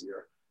much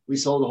easier. We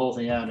sold the whole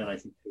thing out in, I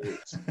think, 2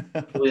 weeks.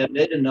 So we had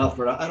made enough,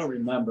 but I don't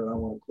remember. I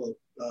don't want to quote.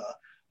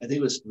 I think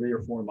it was 3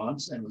 or 4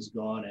 months, and it was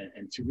gone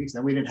in 2 weeks.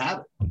 Then we didn't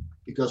have it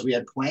because we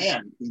had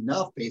planned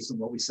enough based on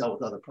what we sell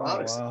with other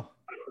products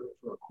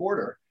for a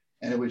quarter,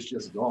 and it was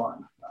just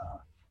gone.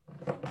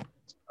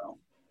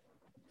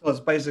 So it's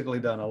basically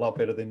done a lot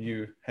better than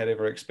you had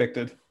ever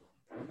expected.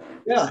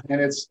 Yeah, and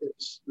it's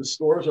the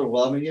stores are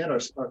loving it.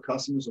 Our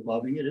customers are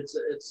loving it.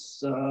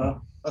 It's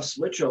a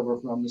switch over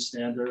from the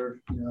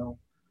standard,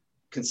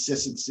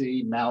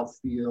 consistency,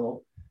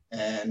 mouthfeel,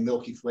 and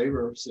milky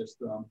flavor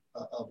system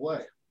of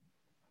whey.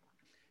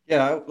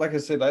 Yeah, like I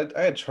said,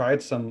 I had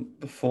tried some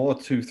before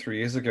 2-3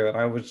 years ago, and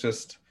I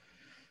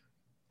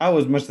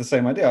was much the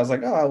same idea. I was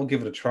like, oh, I will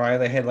give it a try.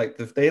 They had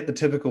the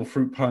typical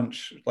fruit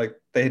punch, like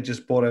they had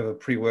just bought over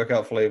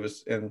pre-workout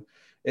flavors, and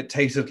it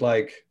tasted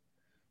like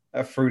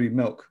a fruity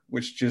milk,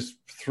 which just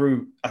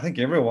threw, I think,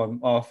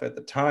 everyone off at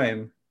the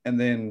time. And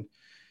then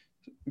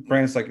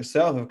brands like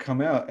yourself have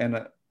come out,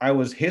 and I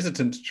was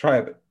hesitant to try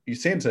it, but you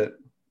sent it,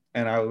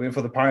 and I went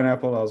for the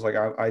pineapple. I was like,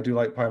 I do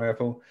like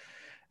pineapple.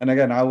 And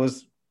again, I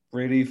was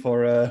ready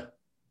for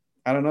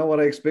I don't know what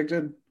I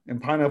expected.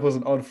 And pineapple is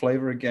an odd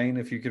flavor again,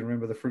 if you can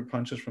remember the fruit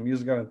punches from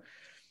years ago. And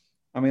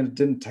I mean, it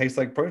didn't taste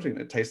like protein.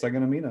 It tastes like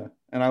an amino.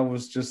 And I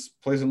was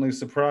just pleasantly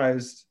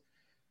surprised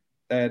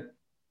that,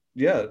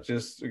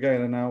 just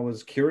again, and I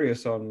was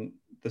curious on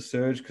the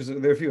surge, because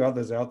there are a few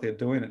others out there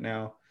doing it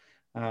now.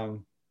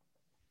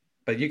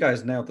 But you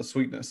guys nailed the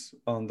sweetness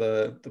on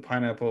the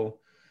pineapple.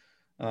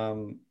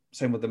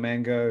 Same with the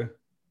mango.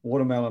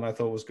 watermelon I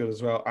thought was good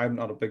as well. I'm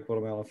not a big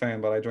watermelon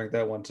fan, but I drank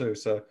that one too.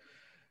 So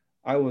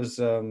I was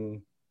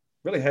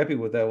really happy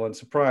with that one.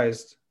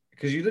 Surprised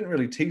because you didn't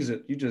really tease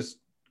it. You just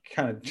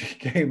kind of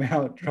came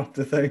out, dropped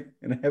the thing,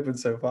 and it happened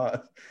so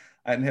fast.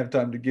 I didn't have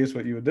time to guess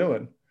what you were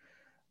doing.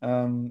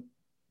 Um,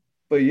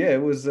 but yeah,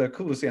 it was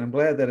cool to see. And I'm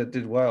glad that it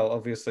did well,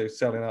 obviously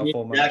selling out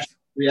 4 months.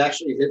 We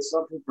actually hit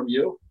something from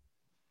you.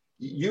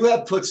 You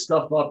have put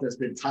stuff up that's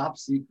been top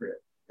secret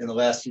in the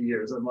last few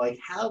years. I'm like,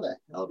 how the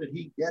hell did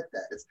he get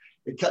that?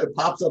 It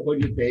pops up on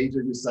your page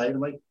or your site. I'm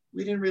like,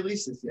 we didn't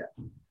release this yet.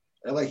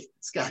 I'm like,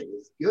 this guy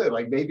is good.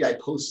 Like maybe I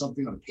post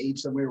something on a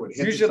page somewhere.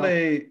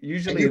 Usually it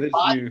is you.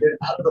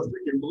 Out of the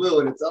freaking blue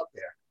and it's up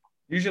there.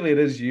 Usually it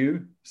is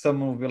you.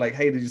 Someone will be like,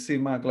 hey, did you see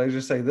Mark Glazier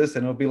say this?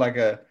 And it'll be like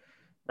a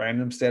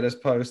random status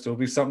post. It'll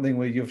be something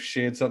where you've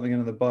shared something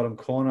in the bottom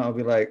corner. I'll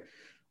be like,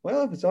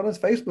 well, if it's on his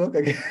Facebook,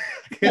 I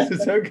guess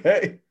it's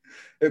okay.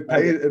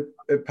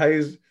 It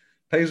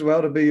pays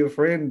well to be your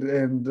friend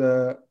and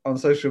on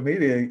social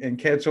media and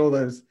catch all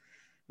those,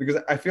 because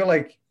I feel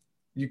like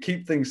you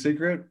keep things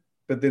secret,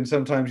 but then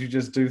sometimes you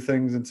just do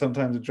things and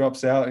sometimes it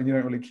drops out and you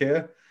don't really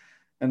care.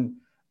 And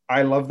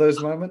I love those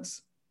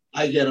moments.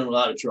 I get in a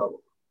lot of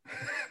trouble.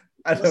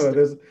 I know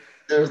there's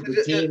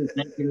the team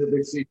making the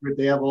big secret.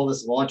 They have all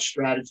this launch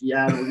strategy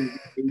out.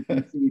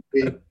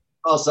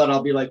 All of a sudden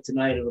I'll be like,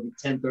 tonight it'll be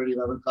 10:30,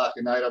 11 o'clock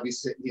at night. I'll be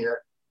sitting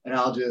here and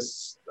I'll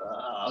just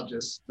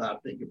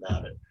not think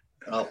about it.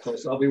 And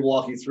I'll be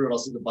walking through and I'll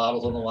see the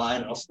bottles on the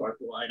line and I'll start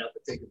the line up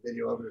and take a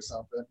video of it or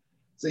something.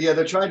 So yeah,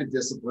 they're trying to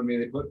discipline me.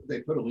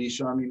 They put a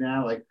leash on me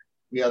now. Like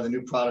we have the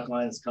new product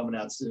line that's coming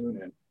out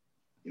soon, and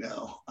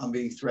I'm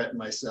being threatened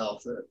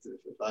myself that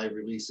if I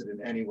release it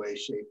in any way,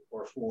 shape,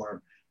 or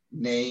form,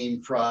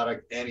 name,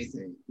 product,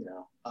 anything,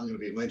 I'm going to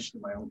be lynched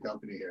in my own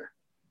company here.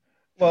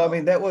 Well, I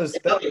mean, that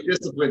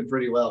disciplined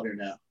pretty well here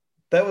now.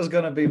 That was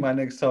going to be my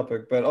next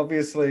topic, but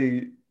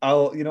obviously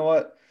you know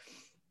what?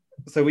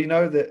 So we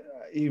know that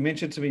you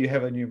mentioned to me you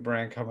have a new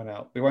brand coming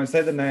out. We won't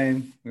say the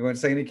name. We won't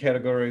say any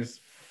categories.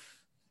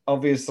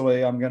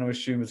 Obviously, I'm going to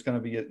assume it's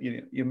going to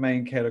be your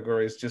main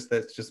categories.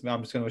 I'm just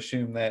going to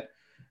assume that.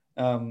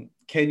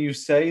 Can you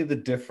say the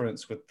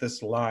difference with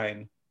this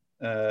line,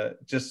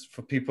 just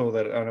for people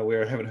that aren't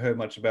aware, haven't heard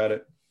much about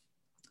it?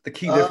 The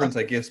key difference,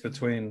 I guess,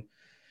 between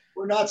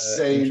we're not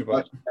saying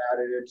much about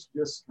it. It's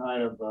just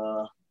kind of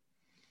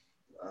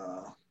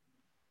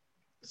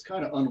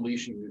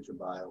unleashing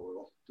NutraBio a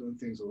little, doing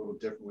things a little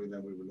differently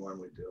than we would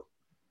normally do.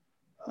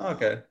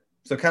 Okay,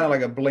 so kind of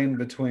like a blend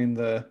between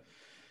the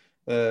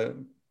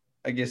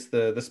I guess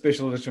the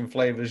special edition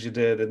flavors you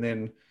did, and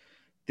then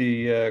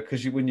the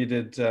because when you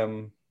did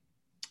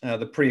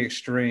the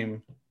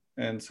pre-extreme,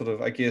 and sort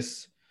of, I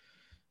guess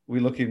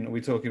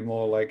we're talking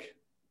more like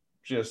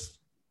just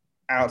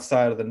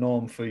outside of the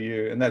norm for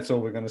you, and that's all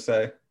we're going to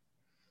say.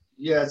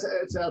 Yeah,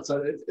 it's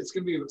outside. It's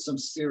going to be some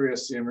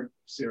serious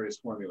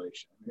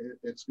formulation.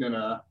 It's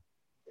gonna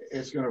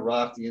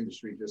rock the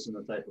industry just in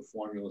the type of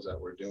formulas that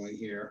we're doing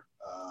here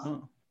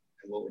and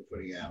what we're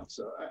putting out.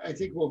 So I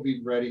think we'll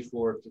be ready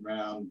for it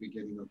around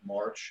beginning of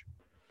March.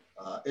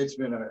 It's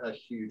been a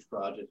huge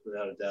project,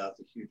 without a doubt.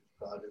 It's a huge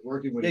project.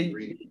 Working with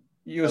ingredients.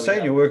 You were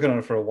saying you're working on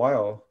it for a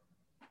while.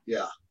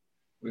 Yeah,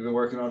 we've been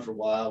working on it for a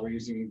while. We're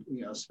using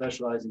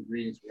specialized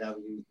ingredients we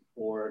haven't used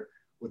before,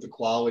 with the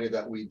quality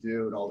that we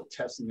do and all the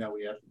testing that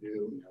we have to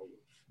do.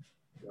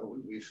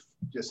 We've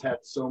just had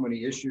so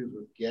many issues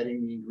with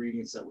getting the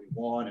ingredients that we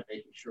want and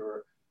making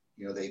sure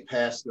they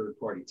pass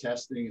third-party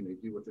testing and they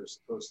do what they're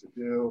supposed to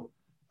do.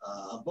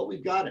 But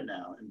we've got it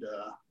now, and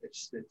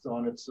it's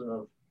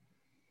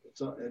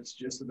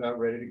just about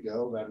ready to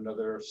go. About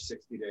another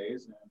 60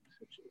 days, and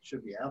it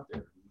should be out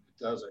there. If it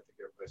does, I think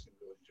everybody's going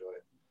to really enjoy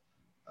it.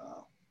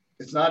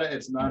 It's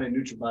not a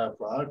NutraBio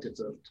product. It's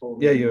a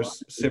totally you're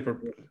separate.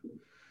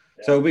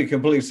 Yeah. So it'll be a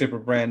completely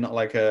separate brand, not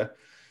like an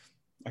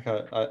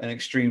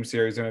extreme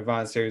series or an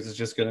advanced series. It's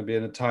just going to be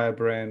an entire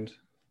brand.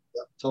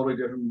 Yeah, totally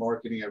different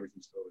marketing.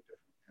 Everything's totally different.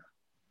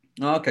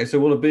 Yeah. Okay, so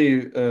will it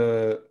be?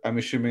 I'm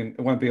assuming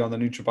it won't be on the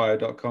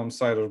NutraBio.com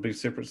site. It'll be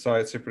separate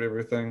site, separate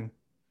everything.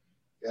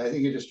 Yeah, I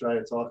think you just tried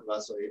to talk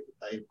about, so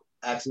I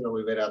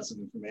accidentally let out some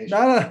information.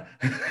 No.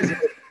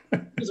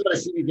 This is what I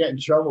see you get in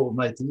trouble with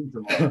my team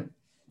tomorrow.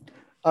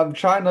 I'm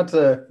trying not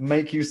to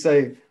make you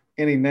say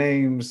any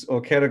names or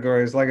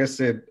categories. Like I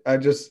said,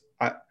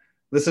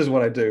 this is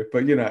what I do.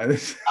 But you and I are on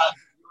camera.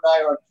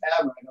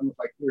 I don't know if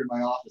I cleared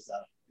my office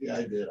out. Yeah,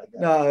 I did.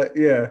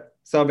 Yeah.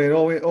 So I mean,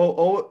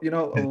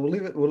 we'll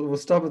leave it. We'll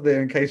stop it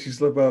there in case you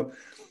slip up.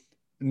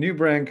 New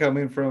brand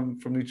coming from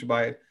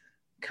NutraBio.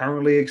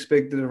 Currently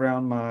expected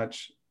around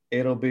March.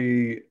 It'll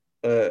be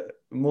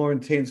more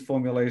intense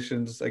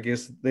formulations, I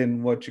guess,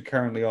 than what you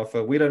currently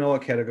offer. We don't know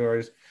what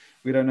categories.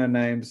 We don't know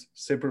names.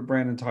 Separate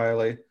brand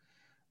entirely.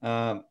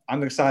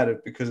 I'm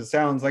excited because it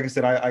sounds, like I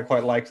said, I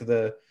quite liked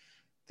the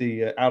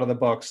out of the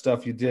box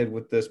stuff you did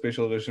with the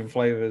special edition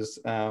flavors.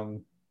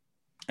 And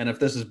if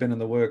this has been in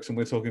the works and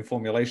we're talking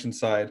formulation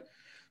side,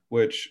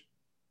 which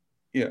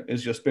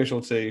is your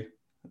specialty,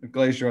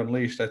 Glazier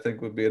Unleashed, I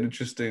think would be an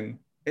interesting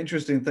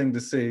thing to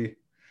see.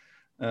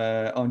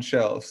 on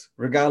shelves,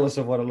 regardless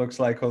of what it looks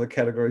like or the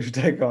categories you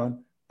take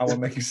on. I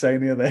won't make you say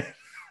any of that.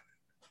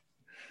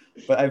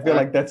 But I feel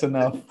like that's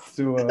enough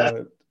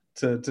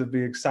to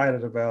be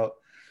excited about.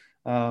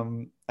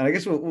 And I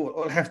guess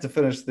we'll have to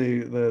finish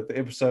the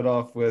episode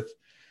off with,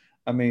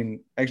 I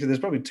mean, actually, there's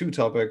probably two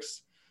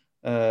topics.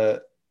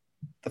 The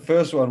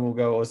first one we'll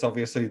go was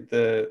obviously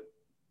the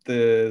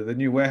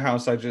new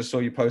warehouse I just saw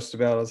you post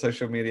about on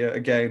social media.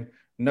 Again,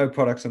 no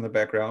products in the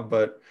background,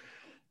 but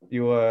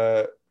you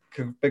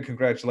big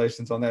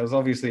congratulations on that. It was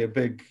obviously a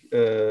big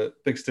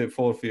step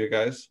forward for you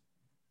guys.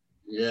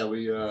 Yeah,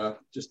 we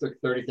just took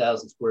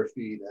 30,000 square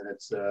feet, and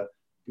it's going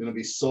to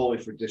be solely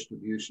for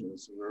distribution.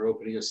 So we're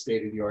opening a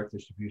state-of-the-art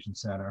distribution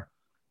center.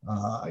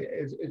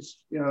 It's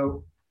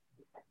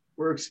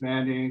we're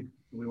expanding.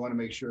 We want to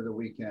make sure that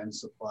we can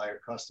supply our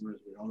customers.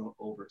 We don't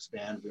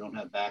overexpand. We don't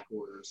have back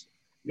orders.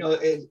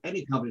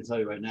 Any company will tell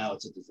you right now,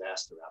 it's a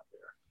disaster out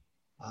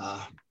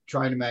there.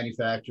 Trying to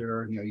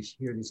manufacture, you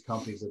hear these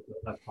companies that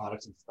have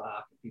products in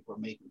stock and people are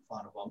making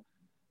fun of them.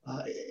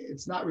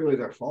 It's not really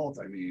their fault.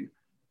 I mean,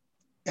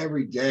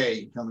 every day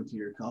you come into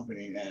your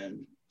company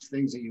and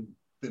things that you've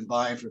been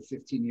buying for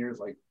 15 years,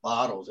 like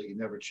bottles that you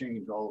never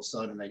change, all of a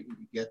sudden you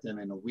get them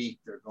in a week,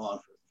 they're gone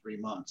for 3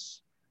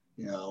 months.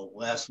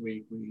 Last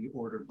week we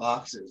ordered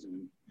boxes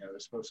and they're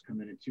supposed to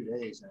come in 2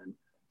 days, and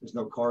there's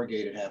no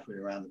corrugated halfway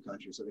around the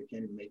country, so they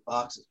can't even make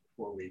boxes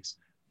for 4 weeks.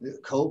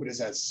 COVID has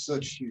had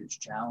such huge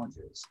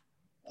challenges,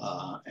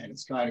 and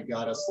it's kind of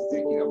got us to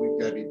think, we've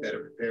got to be better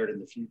prepared in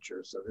the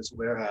future. So this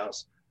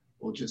warehouse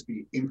will just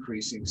be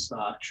increasing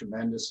stock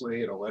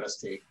tremendously. It'll let us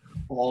take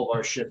all of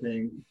our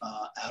shipping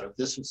out of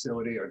this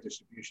facility, our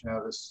distribution out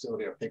of this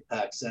facility, our pick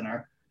pack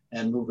center,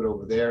 and move it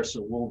over there.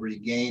 So we'll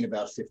regain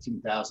about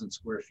 15,000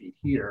 square feet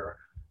here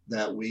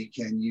that we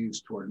can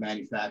use toward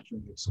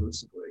manufacturing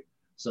exclusively.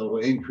 So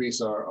we'll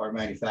increase our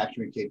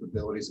manufacturing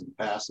capabilities and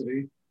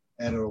capacity,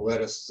 and it'll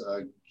let us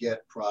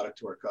get product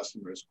to our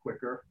customers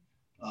quicker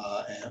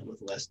and with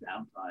less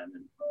downtime.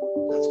 And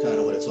that's kind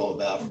of what it's all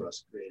about for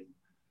us, creating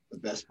the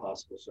best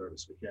possible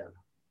service we can.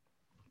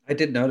 I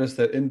did notice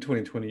that in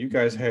 2020, you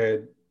guys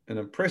had an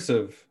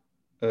impressive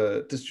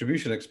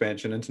distribution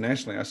expansion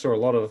internationally. I saw a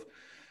lot of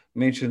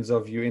mentions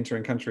of you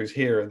entering countries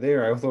here and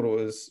there. I thought it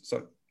was,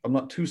 so I'm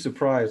not too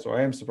surprised, or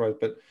I am surprised,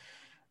 but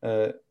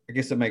I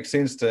guess it makes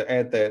sense to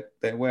add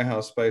that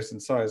warehouse space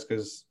and size,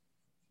 because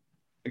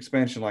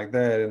expansion like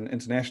that and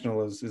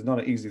international is not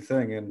an easy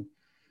thing. And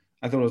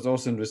I thought it was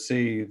awesome to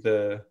see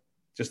the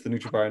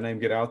NutraBio name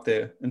get out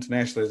there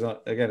internationally.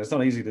 It's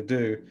not easy to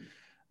do.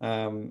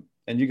 And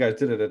you guys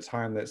did it at a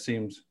time that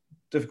seemed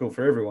difficult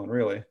for everyone,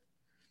 really.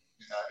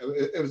 Yeah,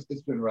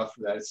 it's been rough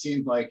for that. It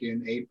seemed like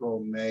in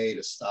April, May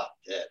to stop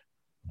dead,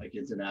 like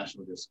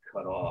international just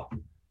cut off.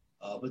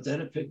 But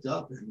then it picked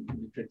up, and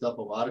we picked up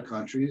a lot of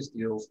countries,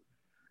 deals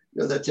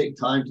that take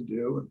time to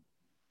do, and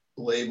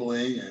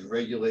labeling and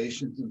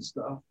regulations and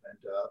stuff. And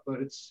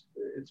but it's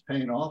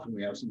paying off, and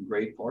we have some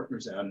great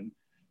partners out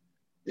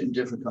in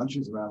different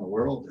countries around the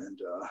world, and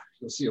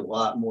you'll see a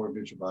lot more of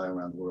NutraBio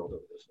around the world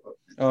over this.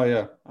 Oh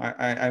yeah,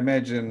 I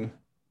imagine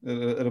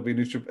it'll be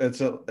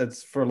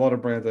it's for a lot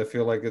of brands. I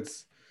feel like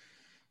it's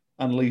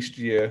unleashed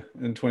year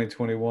in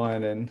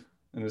 2021, and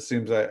it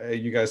seems like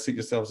you guys set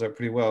yourselves up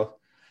pretty well.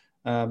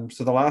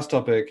 So the last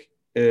topic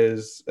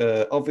is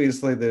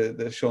obviously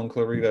the Sean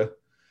Clarita.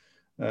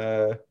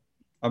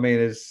 I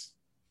mean,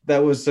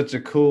 that was such a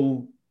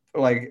cool,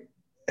 like,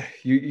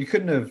 you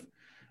couldn't have.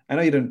 I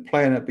know you didn't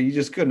plan it, but you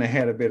just couldn't have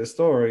had a better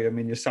story. I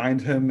mean, you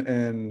signed him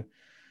in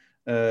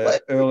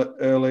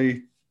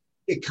early.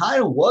 It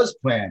kind of was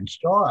planned.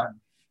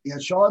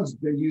 Sean's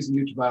been using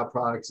NutraBio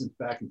products since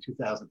back in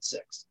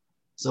 2006.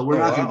 So we're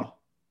not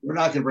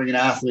going to bring an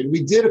athlete.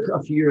 We did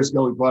a few years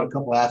ago. We brought a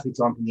couple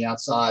athletes on from the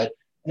outside,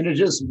 and it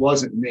just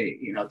wasn't me,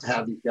 to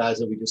have these guys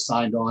that we just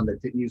signed on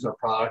that didn't use our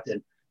product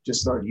and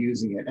just started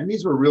using it. And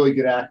these were really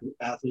good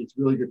athletes,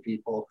 really good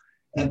people.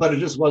 But it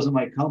just wasn't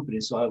my company,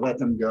 so I let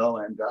them go,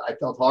 and I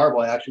felt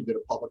horrible. I actually did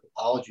a public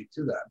apology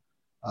to them,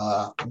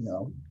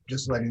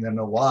 just letting them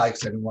know why,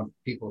 because I didn't want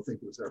people to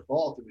think it was their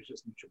fault. It was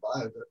just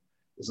NutraBio that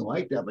isn't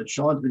like that. But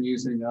Sean's been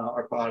using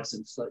our products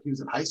since he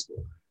was in high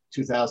school,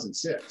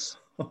 2006.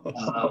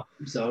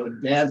 So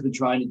Dan's been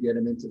trying to get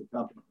him into the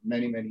company for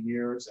many, many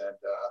years, and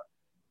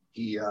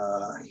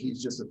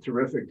he's just a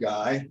terrific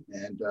guy.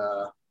 And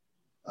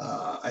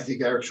I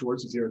think Eric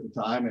Schwartz was here at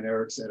the time, and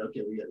Eric said,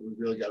 "Okay, we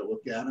really got to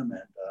look at him."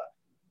 And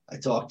I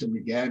talked to him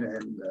again,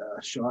 and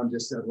Sean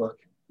just said, "Look,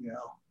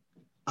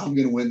 I'm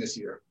going to win this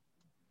year.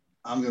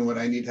 I'm going to win.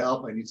 I need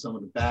help. I need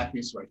someone to back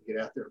me so I can get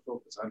out there and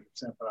focus 100%,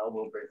 but I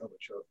will bring home a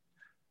trophy."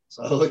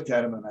 So I looked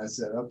at him and I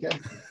said, "Okay."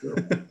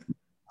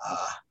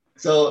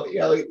 So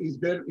he's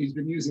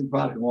been using the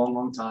product a long,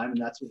 long time,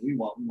 and that's what we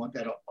want. We want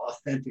that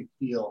authentic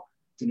feel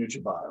to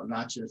NutraBio,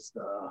 not just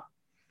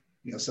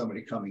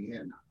somebody coming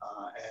in.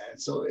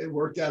 And so it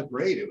worked out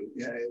great.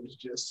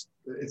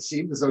 It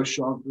seemed as though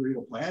Sean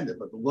Clarita planned it,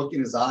 but the look in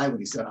his eye when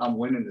he said, "I'm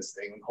winning this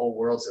thing," when the whole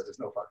world said there's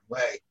no fucking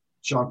way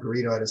Sean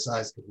Clarita at his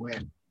size could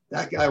win.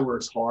 That guy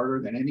works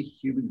harder than any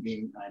human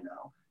being I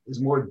know.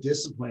 is more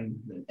disciplined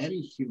than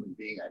any human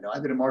being I know.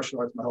 I've been in martial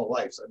arts my whole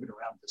life, so I've been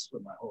around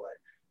discipline my whole life.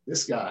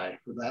 This guy,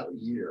 for that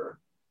year,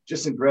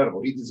 just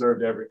incredible. He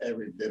deserved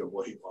every bit of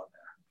what he won there.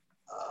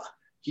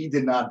 He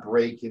did not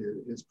break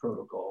his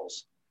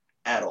protocols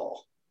at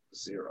all.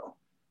 Zero.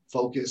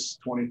 Focus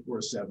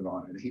 24/7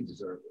 on it. He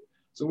deserved it.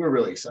 So we're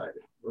really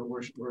excited.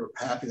 We're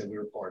happy that we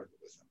were part of it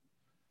with him.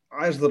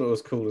 I just thought it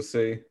was cool to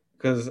see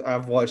because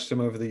I've watched him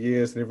over the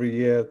years, and every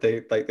year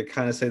they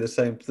kind of say the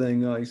same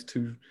thing. Oh, he's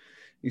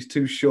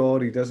too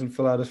short. He doesn't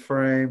fill out his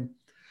frame.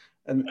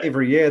 And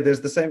every year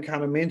there's the same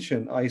kind of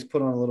mention. Oh, he's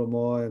put on a little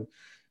more, and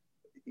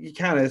you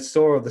kind of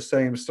saw the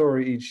same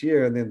story each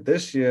year. And then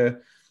this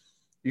year,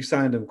 you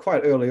signed him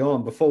quite early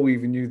on before we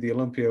even knew the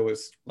Olympia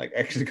was like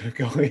actually going to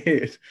go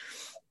ahead.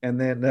 And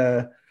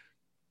then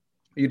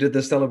you did the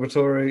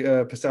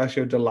celebratory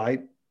Pistachio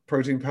Delight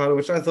protein powder,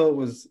 which I thought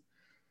was,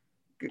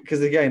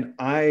 because again,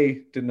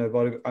 I didn't know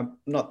bodybuilding. I'm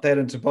not that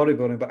into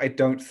bodybuilding, but I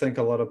don't think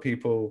a lot of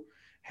people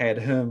had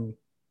him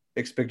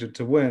expected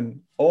to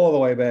win all the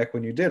way back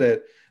when you did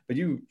it. But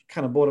you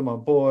kind of brought him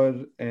on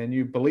board and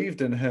you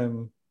believed in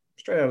him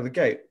straight out of the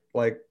gate.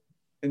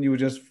 And you were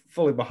just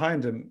fully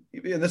behind him.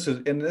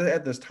 And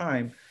at this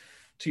time,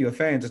 to your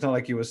fans, it's not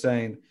like you were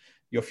saying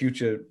your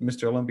future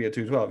Mr. Olympia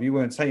 212. You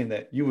weren't saying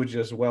that. You were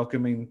just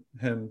welcoming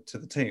him to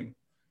the team.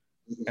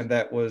 And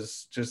that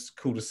was just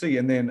cool to see.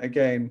 And then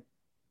again,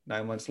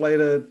 8 months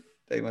later,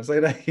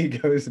 he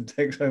goes and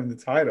takes home the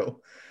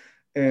title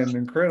in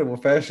incredible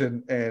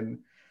fashion. And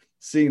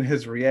seeing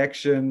his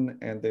reaction,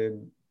 and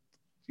then,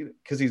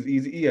 because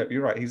yeah,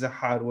 you're right, he's a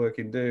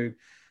hardworking dude,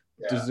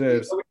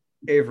 deserves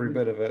every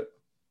bit of it.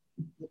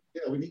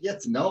 Yeah, when you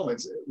get to know him,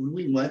 when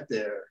we went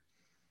there,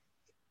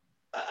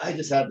 I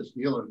just had the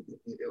feeling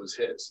it was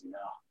his,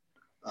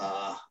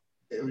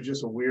 it was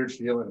just a weird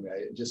feeling,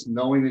 just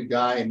knowing the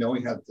guy and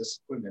knowing how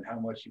disciplined and how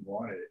much he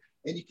wanted it.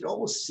 And you could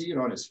almost see it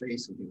on his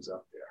face when he was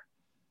up there.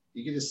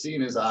 You could just see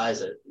in his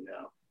eyes that,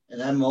 in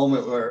that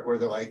moment where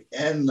they're like,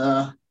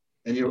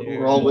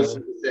 we're all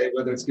listening to say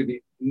whether it's going to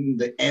be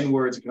the N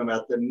words come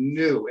out, the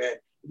new. And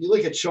if you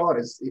look at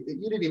Sean, you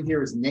didn't even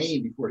hear his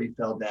name before he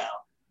fell down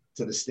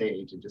to the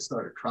stage and just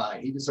started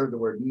crying. He just heard the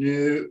word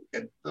new,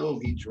 and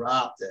boom, he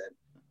dropped it.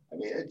 I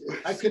mean,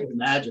 I couldn't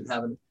imagine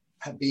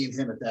being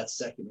him at that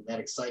second, and that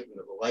excitement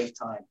of a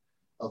lifetime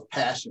of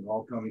passion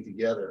all coming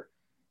together,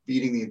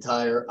 beating the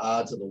entire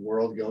odds of the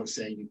world,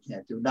 saying you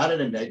can't do it. Not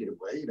in a negative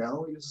way,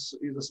 he's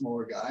a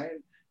smaller guy,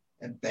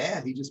 and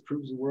bad. He just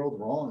proves the world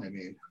wrong. I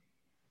mean,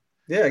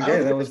 yeah,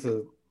 again, that was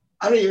the.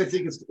 I don't even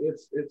think it's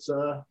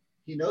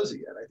he knows it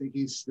yet. I think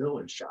he's still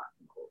in shock.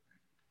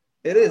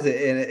 It is,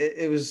 and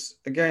it was,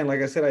 again,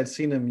 like I said, I'd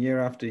seen him year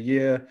after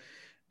year,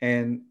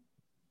 and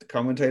the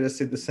commentators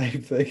said the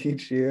same thing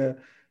each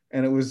year,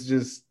 and it was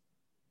just,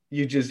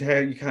 you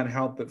can't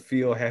help but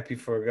feel happy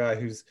for a guy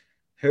who's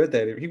heard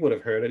that. He would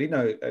have heard it.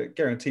 I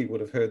guarantee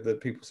would have heard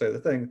that people say the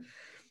thing,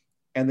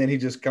 and then he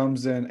just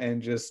comes in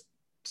and just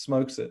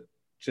smokes it.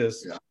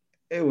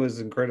 It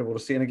was incredible to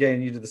see. And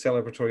again, you did the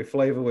celebratory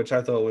flavor, which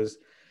I thought was,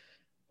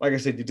 like I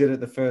said, you did it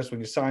the first when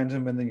you signed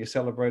him, and then you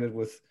celebrated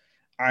with.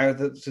 I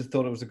just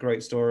thought it was a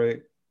great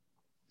story,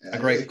 a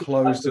great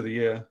close to the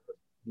year.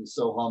 He's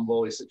so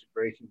humble. He's such a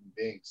great human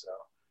being. So,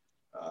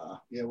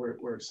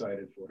 we're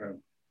excited for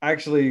him.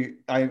 Actually,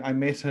 I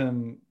met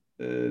him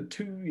 2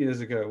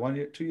 years ago.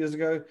 2 years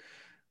ago.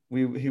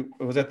 He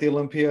was at the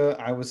Olympia.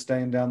 I was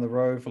staying down the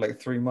road for like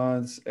 3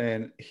 months,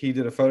 and he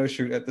did a photo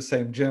shoot at the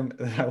same gym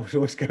that I would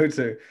always go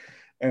to.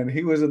 And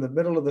he was in the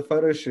middle of the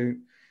photo shoot,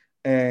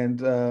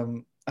 and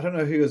I don't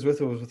know who he was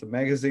with. It was with a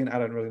magazine. I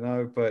don't really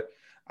know, but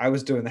I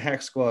was doing the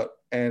hack squat,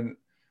 and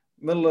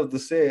middle of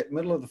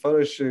the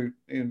photo shoot,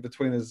 in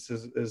between his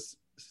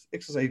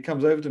exercise, he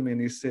comes over to me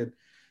and he said,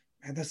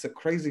 "Man, that's a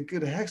crazy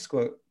good hack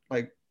squat."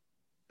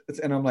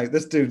 And I'm like,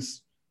 this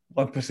dude's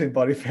 1%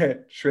 body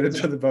fat, shredded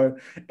to the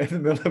bone, in the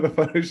middle of a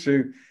photo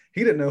shoot.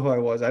 He didn't know who I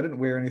was. I didn't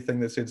wear anything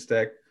that said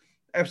Stack.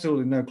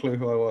 Absolutely no clue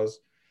who I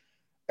was.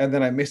 And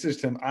then I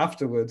messaged him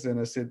afterwards and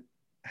I said,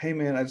 "Hey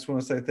man, I just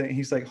want to say thank you."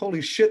 He's like,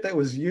 "Holy shit, that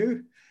was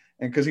you."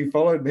 And because he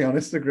followed me on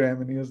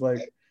Instagram, and he was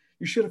like,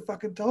 "You should have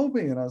fucking told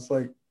me." And I was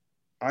like,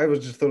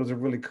 just thought it was a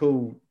really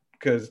cool,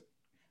 because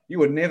you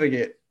would never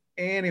get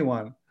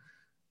anyone,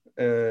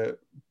 Big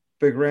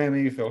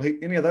Ramy, Phil,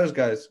 any of those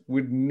guys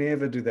would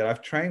never do that.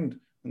 I've trained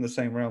in the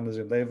same realm as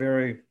him.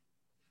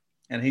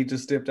 And he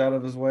just stepped out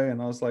of his way.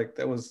 And I was like,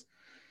 that was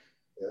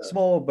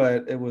small,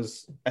 but it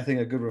was, I think,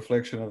 a good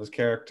reflection of his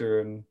character.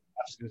 And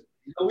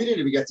we didn't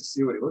even get to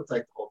see what he looked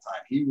like the whole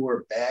time. He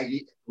wore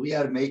baggy. We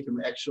had to make him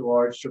extra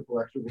large, triple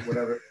extra,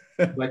 whatever.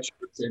 But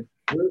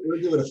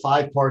we're doing a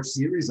 5-part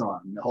series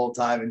on him the whole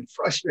time, and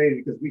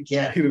frustrated because we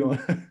can't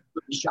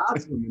put the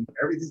shots from him.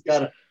 Everything's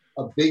got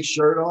a big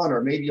shirt on,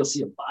 or maybe you'll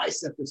see a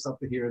bicep or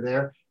something here or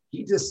there.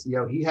 He just,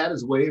 he had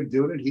his way of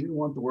doing it. He didn't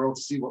want the world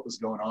to see what was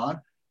going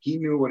on. He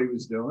knew what he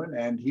was doing,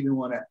 and he didn't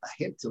want a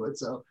hint to it.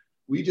 So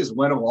we just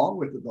went along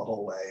with it the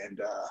whole way. And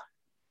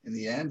in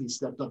the end, he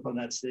stepped up on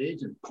that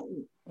stage and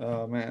boom.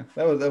 Oh man,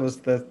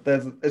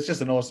 it's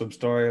just an awesome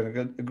story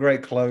and a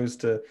great close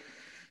to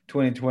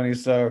 2020.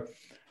 So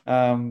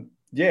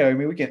Yeah, I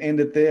mean, we can end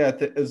it there.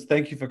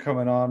 Thank you for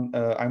coming on.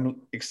 I'm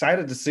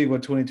excited to see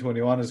what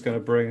 2021 is going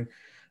to bring.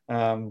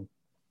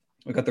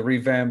 We've got the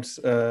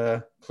revamped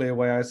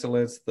Clearway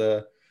isolates,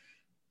 the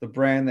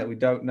brand that we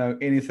don't know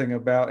anything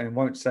about and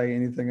won't say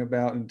anything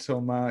about until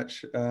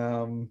March.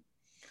 And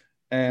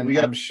we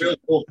got I'm a sure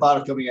really cool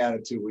product coming out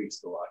in 2 weeks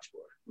to watch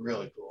for.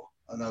 Really cool.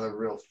 Another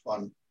real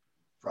fun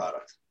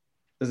product.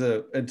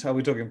 are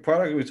we talking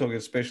product? Or are we talking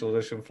special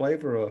edition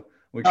flavor, or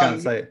we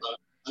can't say?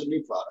 A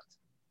new product.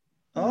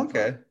 Oh,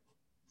 okay.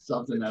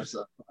 Something that's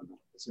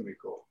it's gonna be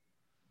cool.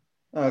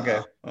 Okay.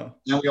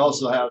 And we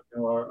also have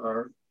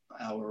our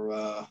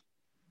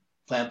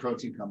plant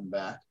protein coming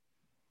back.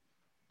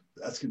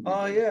 That's gonna be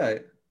great. Yeah.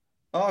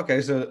 Oh,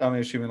 okay. So I'm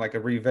assuming like a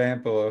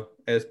revamp, or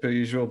as per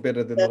usual,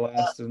 better than the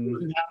last.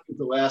 And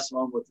the last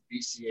one with the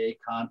BCA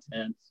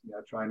content,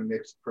 trying to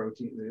mix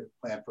the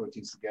plant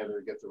proteins together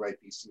to get the right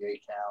BCA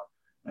count.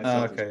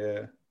 Okay.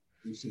 Yeah.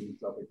 And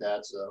stuff like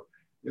that. So,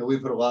 we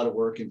put a lot of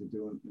work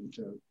into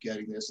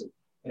getting this.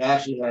 It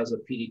actually has a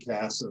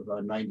PDCAS of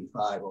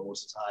 95,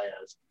 almost as high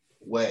as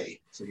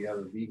whey. So you have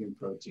a vegan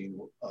protein,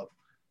 a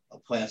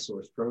plant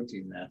source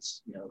protein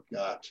that's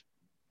got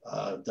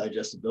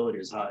digestibility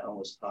as high,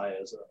 almost as high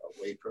as a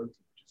whey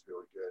protein, which is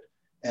really good.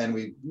 And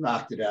we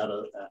knocked it out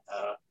of the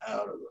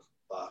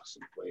box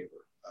in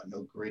flavor.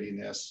 No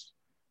grittiness.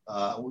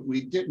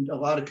 We didn't. A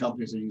lot of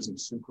companies are using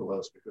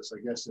sucralose because I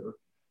guess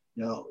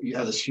you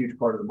have this huge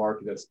part of the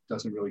market that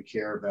doesn't really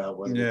care about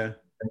whether they're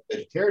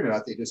vegetarian or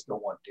not. They just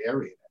don't want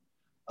dairy in it.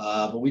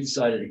 But we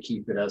decided to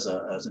keep it as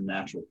a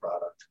natural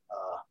product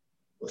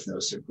with no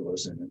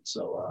sucralose in it.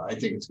 So I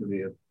think it's going to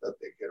be a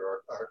big hit.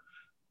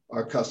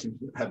 Our customers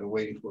have been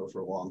waiting for it for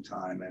a long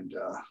time, and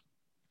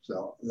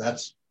so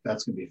that's going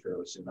to be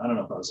fairly soon. I don't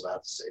know if I was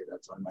allowed to say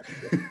that, so I might be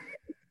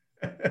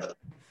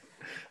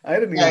I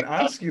didn't even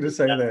ask you to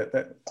say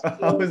that.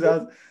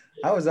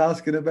 I was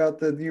asking about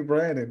the new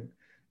brand, and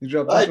you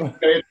dropped this one.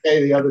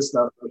 Say the other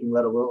stuff. I can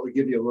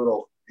give you a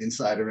little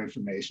insider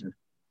information.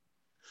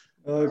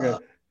 Okay.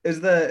 Is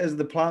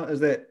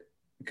that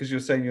because you're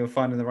saying you're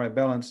finding the right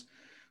balance?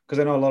 Because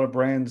I know a lot of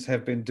brands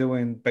have been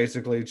doing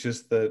basically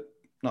just the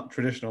not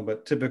traditional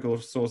but typical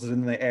sauces,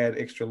 and then they add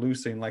extra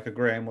leucine, like a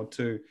gram or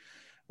two.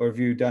 Or have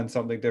you done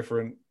something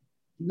different?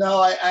 No,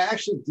 I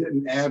actually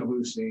didn't add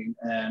leucine,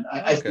 and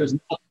there's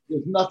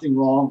nothing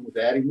wrong with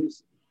adding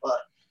leucine, but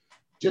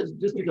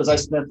just because I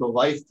spent a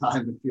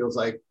lifetime, it feels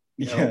like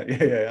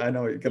I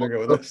know what you're gonna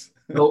go with this.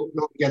 Go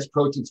against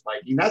protein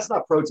spiking. That's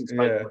not protein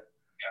spiking.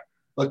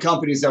 But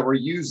companies that were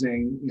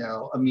using,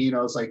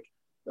 aminos like,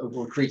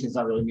 well, creatine's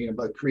not really amino,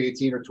 but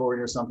creatine or taurine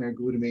or something, or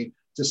glutamine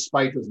to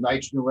spike those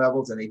nitrogen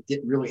levels, and they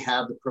didn't really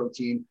have the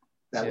protein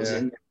that was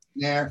in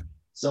there.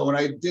 So when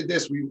I did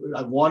this,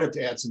 I wanted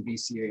to add some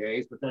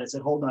BCAAs, but then I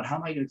said, hold on, how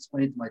am I going to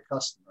explain to my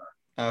customer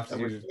that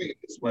we're doing it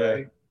this way?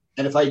 Yeah.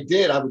 And if I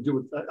did, I would do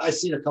it. I've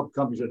seen a couple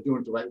companies that are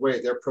doing it the right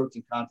way. Their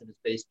protein content is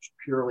based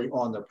purely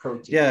on their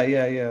protein. Yeah.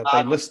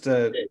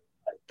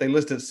 They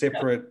list it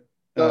separate.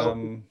 So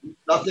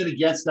nothing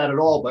against that at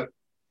all, but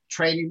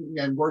training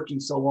and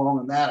working so long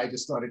on that, I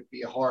just thought it'd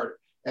be a hard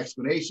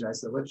explanation. I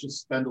said, let's just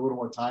spend a little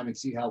more time and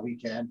see how we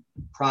can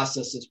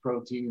process this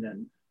protein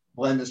and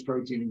blend this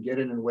protein and get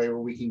it in a way where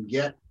we can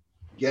get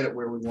it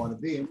where we want to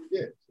be. And we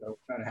did. So I'm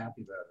kind of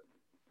happy about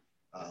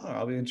it.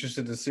 I'll be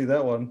interested to see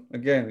that one.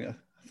 Again,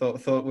 I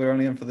thought we were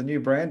only in for the new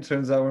brand.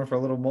 Turns out we're in for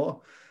a little more.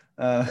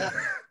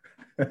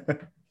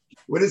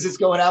 When is this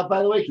going out,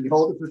 by the way? Can you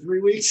hold it for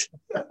 3 weeks?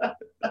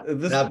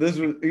 This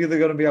was either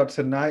going to be out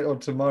tonight or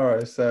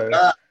tomorrow. So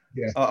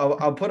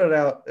I'll put it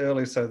out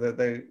early so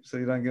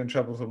you don't get in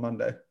trouble for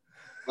Monday.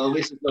 Well, at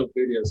least there's no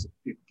video, so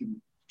people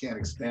can't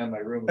expand my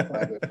room and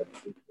find it.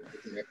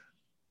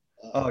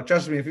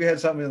 Trust me, if you had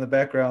something in the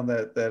background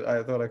that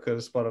I thought I could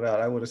have spotted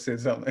out, I would have said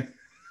something.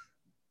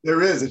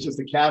 There is. It's just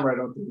the camera. I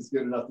don't think it's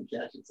good enough to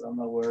catch it, so I'm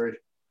not worried.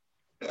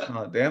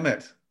 Oh, damn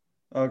it.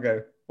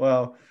 Okay.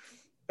 Well,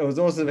 it was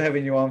awesome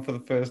having you on for the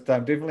first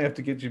time. Definitely have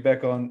to get you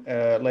back on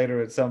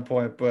later at some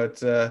point.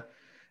 But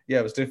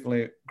it was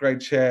definitely a great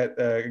chat.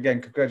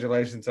 Again,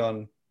 congratulations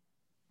on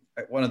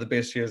one of the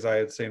best years I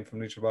had seen from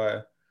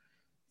NutraBio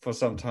for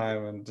some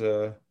time. And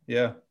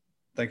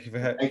thank you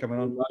for coming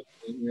on.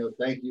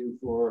 Thank you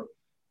for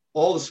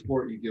all the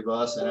support you give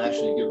us, and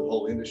actually give the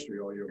whole industry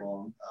all year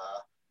long.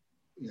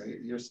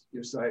 Your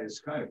site is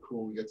kind of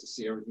cool. We get to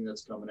see everything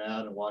that's coming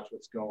out and watch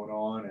what's going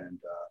on, and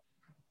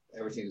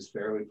everything is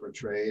fairly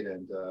portrayed,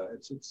 and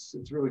it's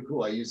really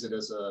cool. I use it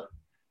as a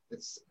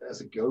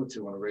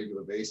go-to on a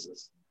regular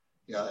basis.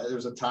 There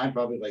was a time,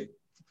 probably like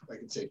I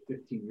could say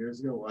 15 years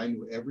ago, where I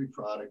knew every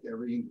product,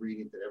 every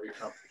ingredient that every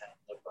company had in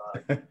their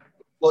product.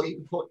 Well, you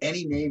can put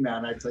any name out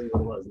and I tell you what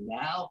it was.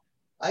 Now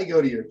I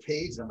go to your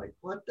page and I'm like,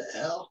 what the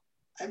hell?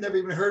 I've never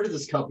even heard of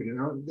this company.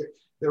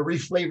 They're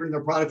reflavoring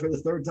their product for the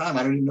third time.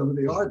 I don't even know who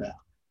they are now.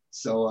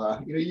 So,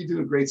 you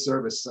do a great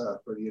service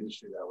for the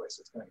industry that way.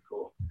 So it's kind of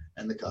cool.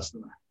 And the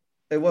customer.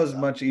 It was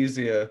much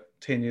easier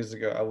 10 years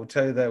ago. I will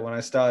tell you that when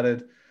I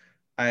started,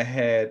 I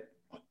had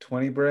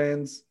 20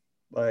 brands.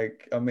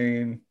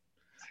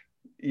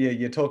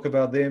 you talk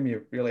about them,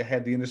 you really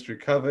had the industry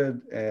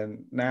covered,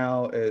 and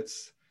now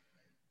it's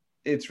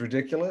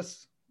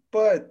ridiculous,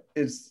 but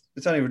it's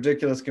only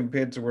ridiculous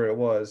compared to where it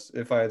was.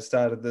 If I had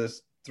started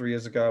this 3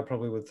 years ago, I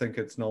probably would think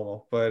it's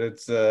normal, but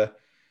it's a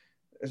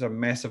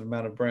massive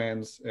amount of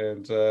brands,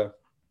 and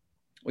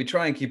we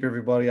try and keep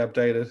everybody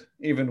updated,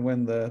 even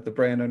when the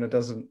brand owner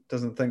doesn't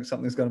think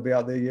something's going to be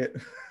out there yet.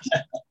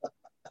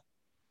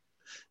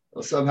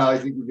 Well, somehow I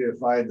think we're going to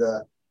find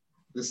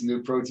this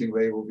new protein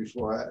label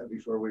before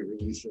we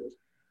release it.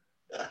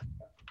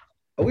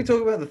 Are we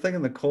talking about the thing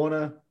in the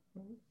corner?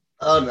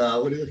 Oh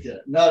no! What are you looking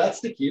at? No, that's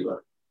tequila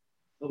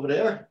over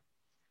there.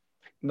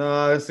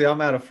 No, see,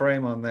 I'm out of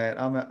frame on that.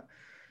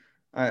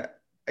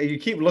 You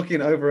keep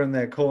looking over in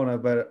that corner,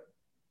 but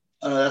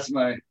That's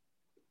my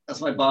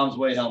Bombs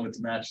Way helmet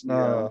to match.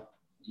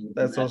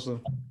 That's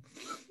awesome.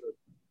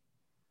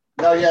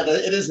 No, yeah,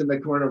 it is in the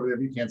corner over there.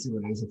 If you can't see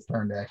what it is, it's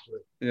turned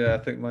actually. Yeah, I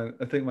think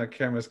my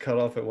camera's cut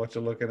off at what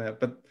you're looking at,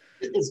 but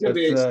it's going to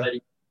be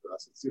exciting for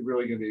us. It's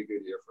really going to be a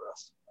good year for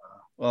us.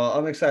 Well,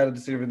 I'm excited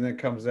to see everything that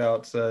comes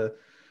out. So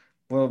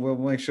we'll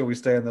make sure we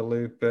stay in the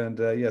loop. And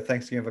yeah,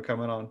 thanks again for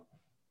coming on.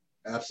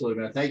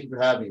 Absolutely, man. Thank you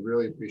for having me.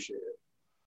 Really appreciate it.